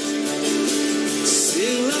name.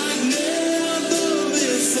 Sing like never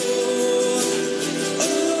before. Oh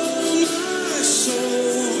my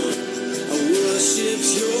soul. I worship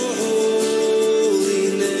your holy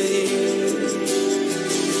name.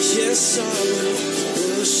 Yes, I will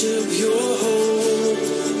worship your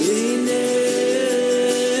holy name.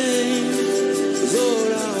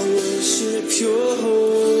 Lord, I worship your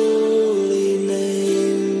holy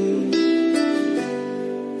name.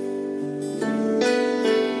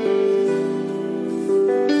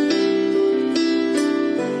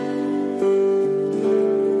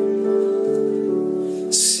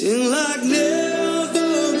 Sing like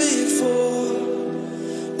never before.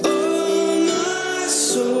 Oh my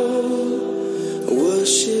soul,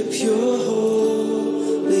 worship your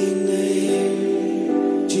holy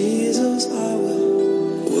name. Jesus, I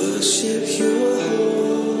will worship your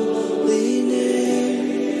holy name.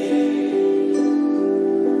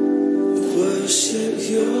 Worship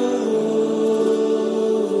your holy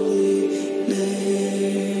name.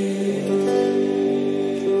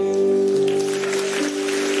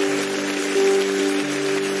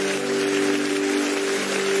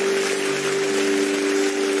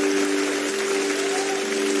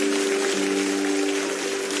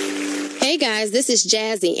 Hey guys, this is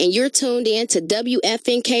Jazzy, and you're tuned in to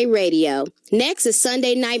WFNK Radio. Next is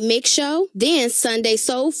Sunday Night Mix Show, then Sunday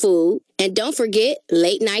Soul Food, and don't forget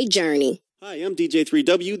Late Night Journey. Hi, I'm DJ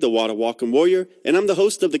 3W, the Water Walking Warrior, and I'm the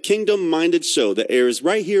host of the Kingdom Minded Show that airs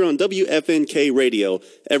right here on WFNK Radio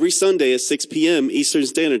every Sunday at 6 p.m. Eastern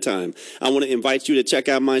Standard Time. I want to invite you to check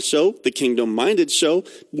out my show, the Kingdom Minded Show,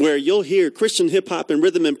 where you'll hear Christian hip-hop and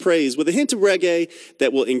rhythm and praise with a hint of reggae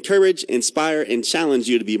that will encourage, inspire, and challenge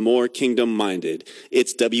you to be more kingdom-minded.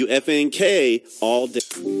 It's WFNK all day.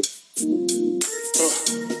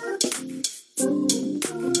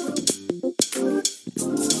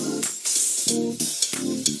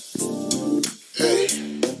 Hey,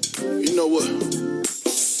 you know what?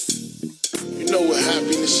 You know what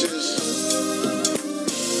happiness is?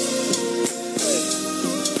 Hey.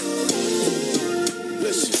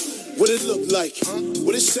 Listen, what it look like?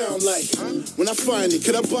 What it sound like? When I find it,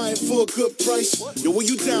 could I buy it for a good price? Yo, will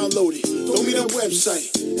you download it? Throw me that website.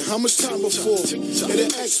 And how much time before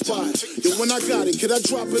it expired? Yo, when I got it, could I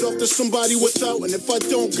drop it off to somebody without? And if I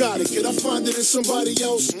don't got it, could I find it in somebody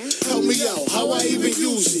else? Help me out, how I even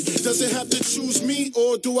use it? Does it have to choose me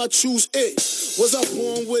or do I choose it? Was I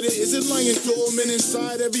born with it? Is it lying dormant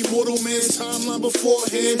inside every mortal man's timeline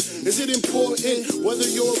beforehand? Is it important whether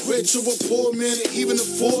you're a rich or a poor man and even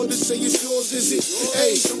afford to say it's yours? Is it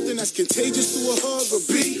A, something that's contagious through a hug, or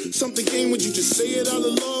B, something gained when you just say it out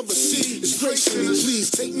of love, or C, it's grace to me, please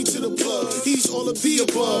take me to the plug. He's all of the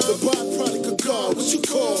above, the byproduct of God. What you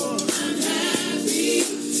call? I'm happy.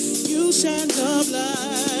 You shed the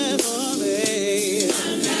blood for me.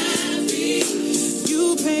 I'm happy.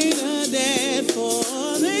 You paid a debt for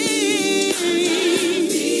me. I'm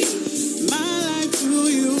happy. My life to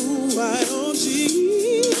you, I don't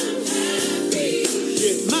see. I'm happy.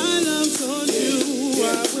 My love for you, I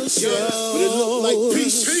will show. But it look like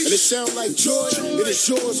peace, and it sound like joy. It is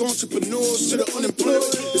yours, entrepreneurs to the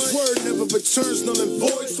unemployed. This word never returns null and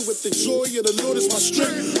void. So if the joy of the Lord is my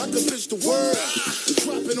strength, I can pitch the word and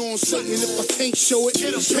drop it on Satan. If I can't show it,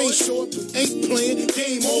 can't show up, ain't playing,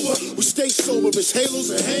 game over. We stay sober, it's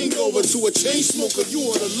halos and hangover. To a chain smoker, you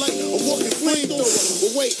are the light, a walking flamethrower.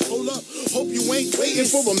 But wait, hold up, hope you ain't waiting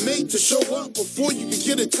for a mate to show up before you can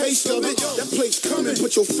get a taste of it. That place coming,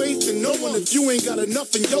 put your faith in no one. If you ain't got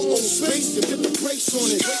enough in your own space, then get the brakes on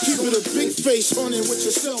it. Keep it a big face on it with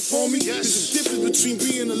yourself, homie. There's a difference between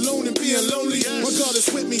being alone and being lonely. My God is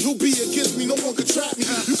with me, who be against me? No one can trap me.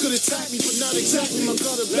 You could attack me, but not exactly. My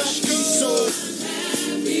God will back me, so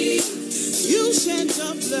happy. You shed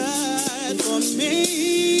your blood for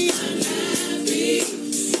me.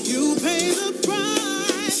 You paid the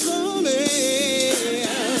price for me.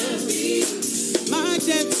 My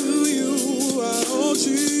debt to you, oh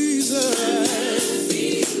Jesus.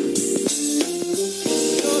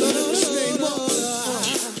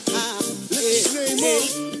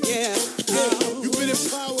 Yeah. You've been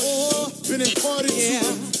empowered, been imparted to.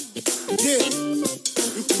 Yeah.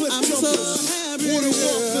 You clip I'm so jumpers, happy, water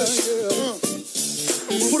walkers.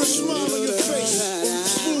 Put a smile on your face.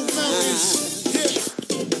 Smooth mountains. Yeah.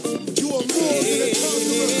 You are more than a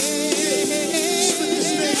conqueror. Yeah. Spit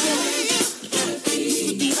this name up. You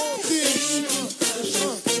can do all things.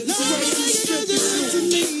 You can write through scriptures.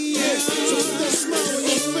 Yeah. So put that smile on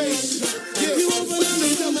your face. Yeah. You open up the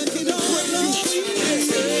stomach and break you.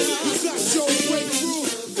 Yeah. You got your breakthrough.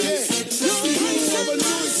 Yeah. You are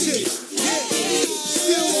anointed. Yeah.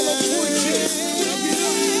 Still on a point. Yeah.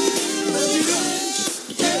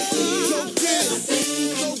 Go get it.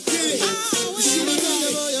 Go get it. You should have got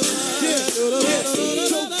it. Yeah. Go get it.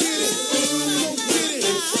 Go get it.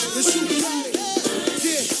 You should have got it.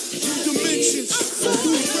 Yeah. New dimensions.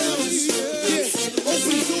 New realms. Yeah.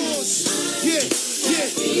 Open doors. Yeah.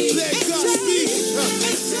 Let God speak.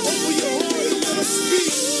 Open your heart and let him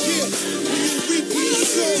speak. Yeah. When you reap, you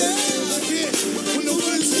sow. Yeah. When the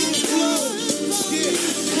winds will blow. Yeah.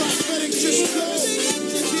 Prophetic just go.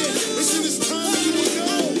 Yeah. It's in this time you will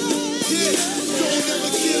know. Yeah. Don't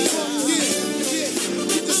ever give up. Yeah.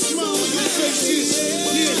 Get the smile on your faces.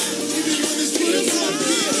 Yeah. Even when it's getting rough.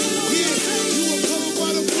 Yeah. You are covered by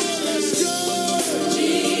the blood. Let's go.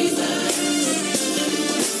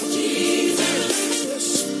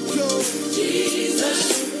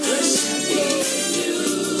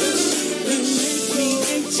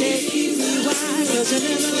 Cause you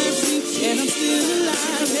never left me, and I'm still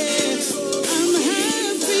alive, yeah. I'm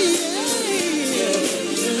happy, yeah.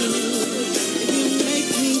 You make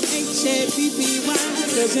me H-A-P-P-Y.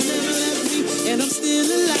 Cause you never left me, and I'm still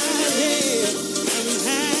alive, yeah. I'm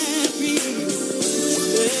happy,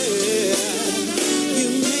 yeah. You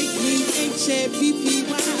make me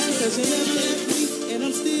H-A-P-P-Y. Cause you never left me, and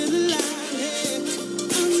I'm still alive, yeah.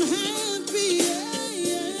 I'm happy, yeah.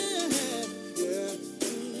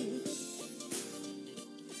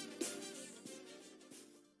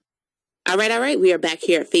 All right. We are back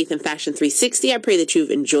here at Faith and Fashion 360. I pray that you've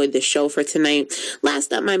enjoyed the show for tonight.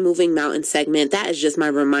 Last up, my Moving Mountain segment. That is just my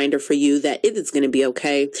reminder for you that it is going to be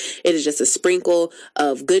okay. It is just a sprinkle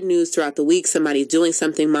of good news throughout the week. Somebody doing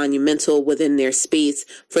something monumental within their space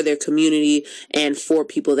for their community and for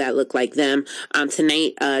people that look like them.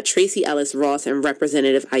 Tonight, Tracee Ellis Ross and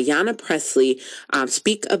Representative Ayanna Pressley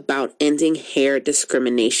speak about ending hair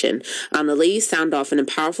discrimination. The ladies sound off in a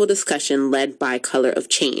powerful discussion led by Color of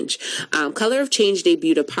Change. Color of Change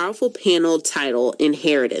debuted a powerful panel titled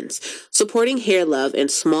Inheritance, Supporting Hair Love and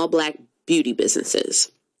Small Black Beauty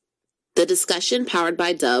Businesses. The discussion, powered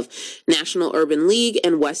by Dove, National Urban League,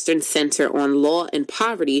 and Western Center on Law and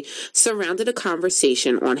Poverty, surrounded a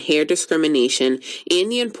conversation on hair discrimination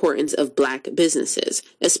and the importance of Black businesses,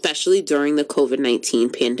 especially during the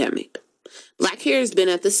COVID-19 pandemic. Black hair has been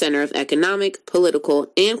at the center of economic,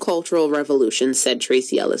 political, and cultural revolutions, said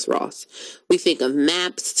Tracee Ellis Ross. We think of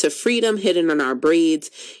maps to freedom hidden on our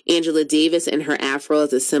braids, Angela Davis and her afro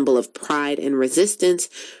as a symbol of pride and resistance,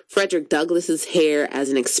 Frederick Douglass's hair as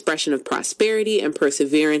an expression of prosperity and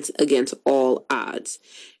perseverance against all odds.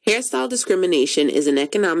 Hairstyle discrimination is an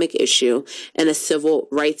economic issue and a civil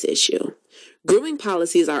rights issue. Grooming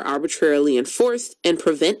policies are arbitrarily enforced and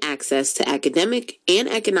prevent access to academic and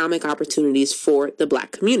economic opportunities for the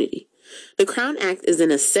Black community. The Crown Act is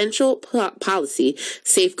an essential policy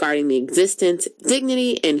safeguarding the existence,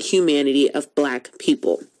 dignity, and humanity of Black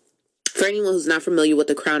people. For anyone who's not familiar with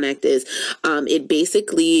the Crown Act is, it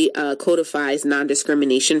basically codifies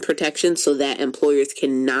non-discrimination protections so that employers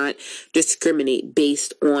cannot discriminate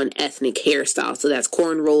based on ethnic hairstyle. So that's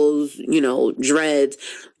cornrows, dreads,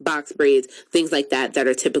 box braids, things like that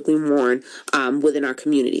are typically worn within our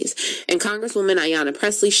communities. And Congresswoman Ayanna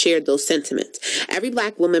Pressley shared those sentiments. Every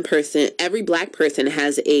Black person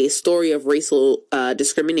has a story of racial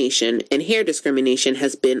discrimination, and hair discrimination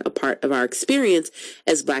has been a part of our experience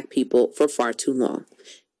as Black people for far too long.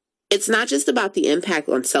 It's not just about the impact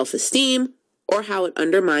on self-esteem or how it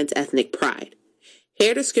undermines ethnic pride.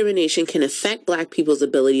 Hair discrimination can affect Black people's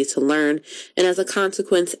ability to learn, and as a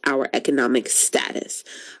consequence, our economic status.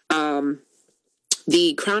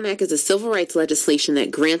 The Crown Act is a civil rights legislation that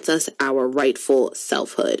grants us our rightful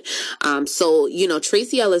selfhood.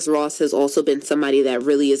 Tracee Ellis Ross has also been somebody that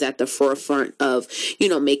really is at the forefront of,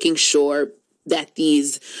 making sure that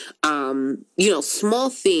these, small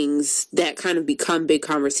things that kind of become big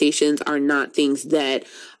conversations are not things that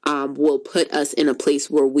will put us in a place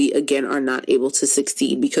where we, again, are not able to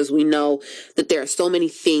succeed, because we know that there are so many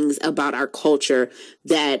things about our culture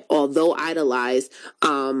that, although idolized,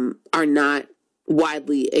 are not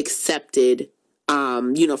widely accepted,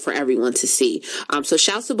 for everyone to see. So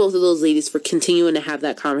shouts to both of those ladies for continuing to have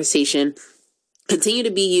that conversation. Continue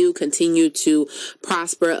to be you, continue to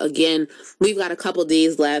prosper. Again, we've got a couple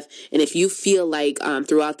days left. And if you feel like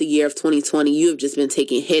throughout the year of 2020, you have just been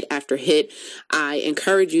taking hit after hit, I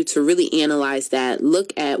encourage you to really analyze that.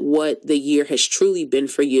 Look at what the year has truly been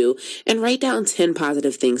for you and write down 10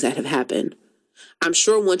 positive things that have happened. I'm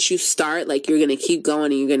sure once you start, you're going to keep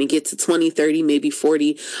going and you're going to get to 20, 30, maybe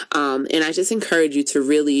 40. And I just encourage you to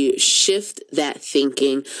really shift that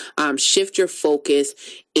thinking, shift your focus,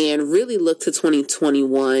 and really look to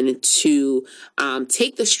 2021 to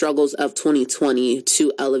take the struggles of 2020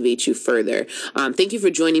 to elevate you further. Thank you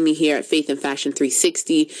for joining me here at Faith and Fashion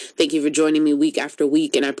 360. Thank you for joining me week after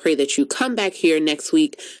week. And I pray that you come back here next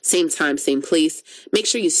week, same time, same place. Make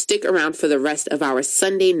sure you stick around for the rest of our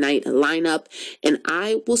Sunday night lineup. And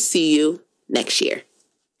I will see you next year.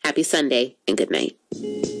 Happy Sunday and good night.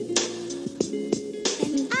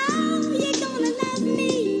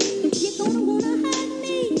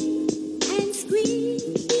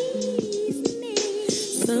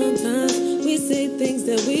 Sometimes we say things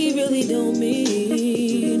that we really don't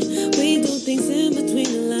mean. We do things in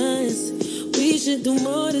between the lines. We should do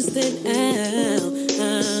more to stand out.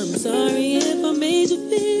 I'm sorry if I made you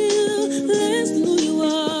feel less than who you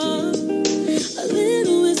are. A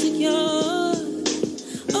little insecure.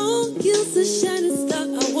 Oh, you're a shining star.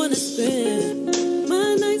 I wanna spend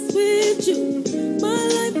my nights with you, my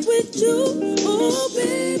life with you. Oh,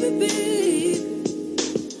 baby, babe.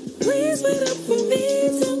 Please wait up for me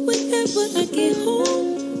till whenever I get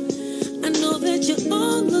home. I know that you're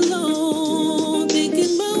all alone,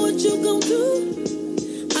 thinking about what you gon' do.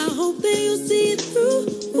 I hope that you'll see it through.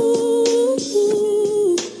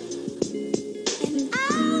 And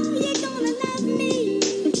you're gonna love me.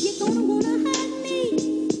 You're gonna wanna hug me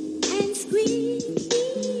and squeeze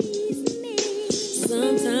me.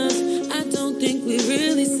 Sometimes I don't think we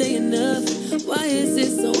really say enough. Why is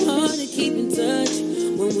it so hard to keep in touch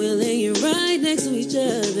when we're laying right next to each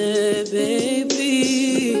other,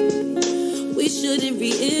 baby? We shouldn't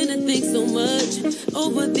be in a thing so much,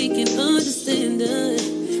 overthinking,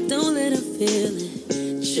 understanding. Don't let her feel it.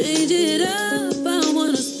 Change it up. I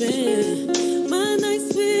wanna spend my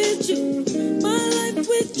nights with you, my life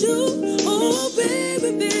with you. Oh,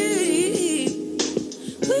 baby, babe.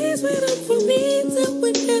 Please wait up for me till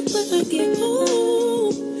whenever I get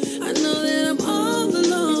home. I know that I'm all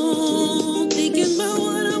alone, thinking about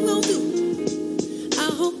what I'm gonna do. I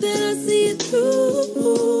hope that I see it through.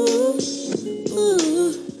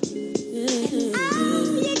 Yeah.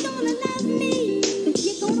 You're gonna love me.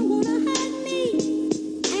 You're gonna wanna hug me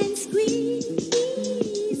and squeeze me.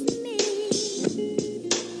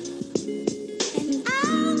 And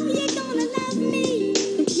you're gonna love me.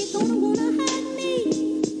 You're gonna wanna hug me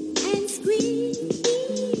and squeeze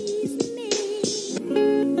me.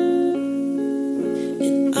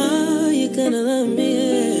 And you're gonna love me,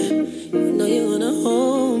 yeah. You know you're gonna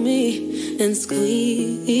hold me and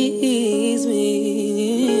squeeze me.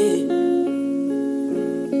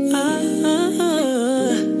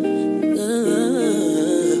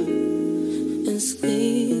 And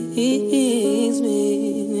squeeze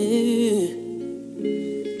me.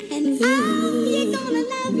 And you're gonna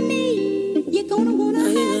love me. You're gonna wanna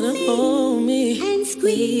hug me, hold me and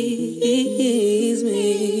squeeze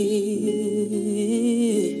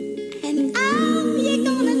me. And you're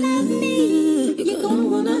gonna love me. You're gonna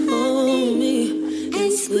wanna hold me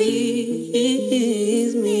and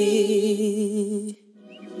squeeze me.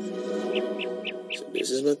 So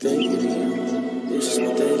this is my thank you to you. This is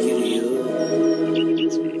my thank you to you.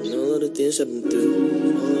 And all of the things I've been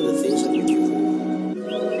through. All of the things I've been through.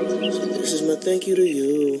 So this is my thank you to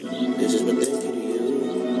you. This is my thank you to you.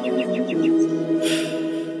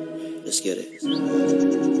 Let's get it.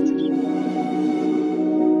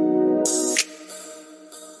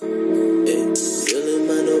 Hey, feeling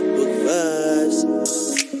my notebook vibes.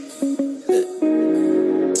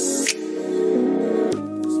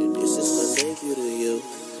 So this is my thank you to you.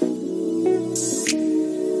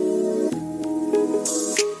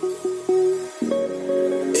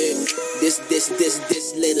 Hey,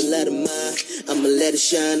 this little light of mine, I'ma let it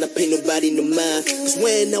shine, I pay nobody no mind. Cause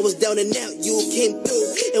when I was down and out, you came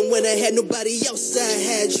through. And when I had nobody else, I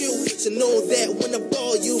had you. So know that when I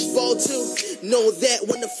ball, you ball too. Know that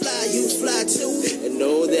when I fly, you fly too. And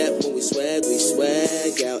know that when we swag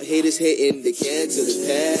out. Haters hating, they can't till they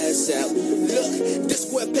pass out. Look, this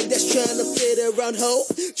square peg that's trying to fit around home.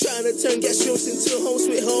 Trying to turn gas rooms into home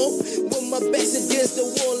sweet home. With my back's against the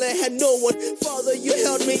wall, I had no one. Father, you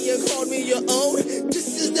held me and called me your own.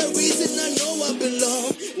 This is the reason I know I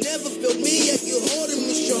belong. Never felt me, yet you holding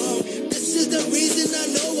me strong. This is the reason I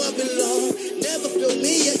know I belong. Never felt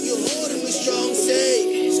me, yet you holding me strong.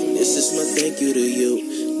 Say, so this is my thank you to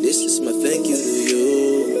you. This is my thank you to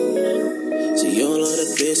you. See all of the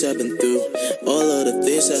things I've been through. All of the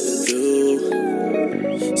things I've been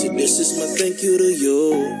through. See, this is my thank you to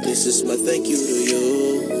you. This is my thank you to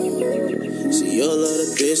you. See all of the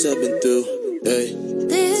things I've been through. Hey.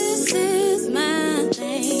 This is my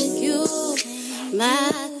thank you.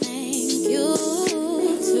 My thank you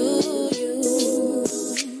to you.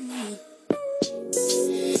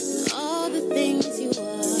 All the things you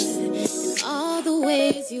are, and all the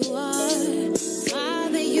ways you are.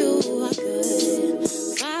 Father, you are good.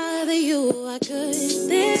 Father, you are good.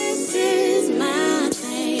 This is my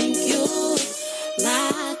thank you.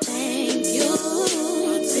 My thank you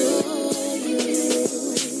to you.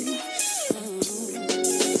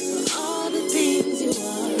 For all the things you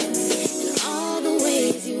are, and all the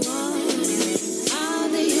ways you are.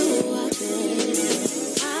 Father, you are good.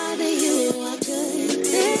 Father, you are good.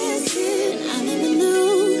 This is, I never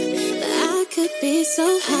knew that I could be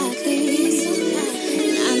so happy.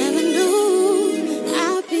 I never knew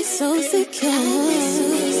I'd be so secure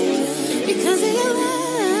because of your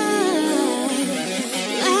love.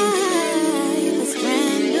 Life has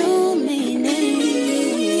brand new meaning.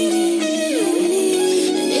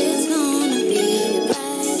 It's gonna be a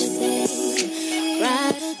brighter day,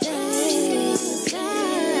 brighter day,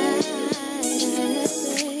 brighter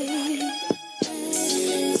day.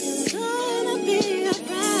 It's gonna be a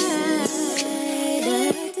brighter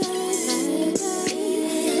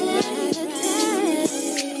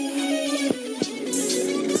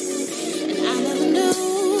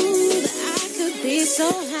so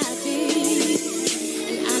happy,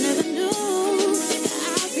 and I never knew that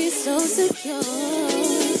I'd be so secure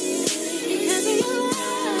because of your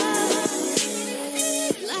love.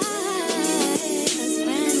 Life has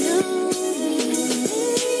brand new meaning.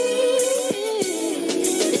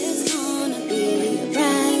 It's gonna be a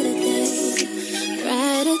brighter day,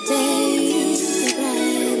 brighter day,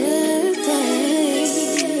 brighter day.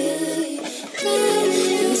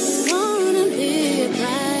 It's gonna be a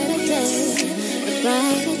brighter day.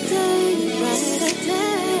 Brighter day, brighter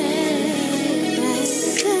day,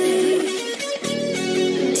 brighter day.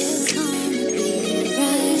 It's gonna be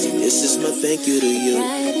brighter. This is my thank you to you.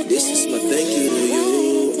 This is my thank you to you.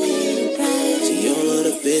 See all of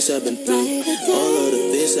the things I've been through. All of the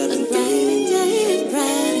things I've been through.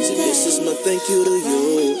 See, this is my thank you to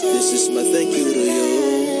you. This is my thank you to you.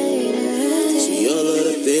 See all of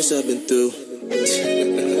the things I've been through.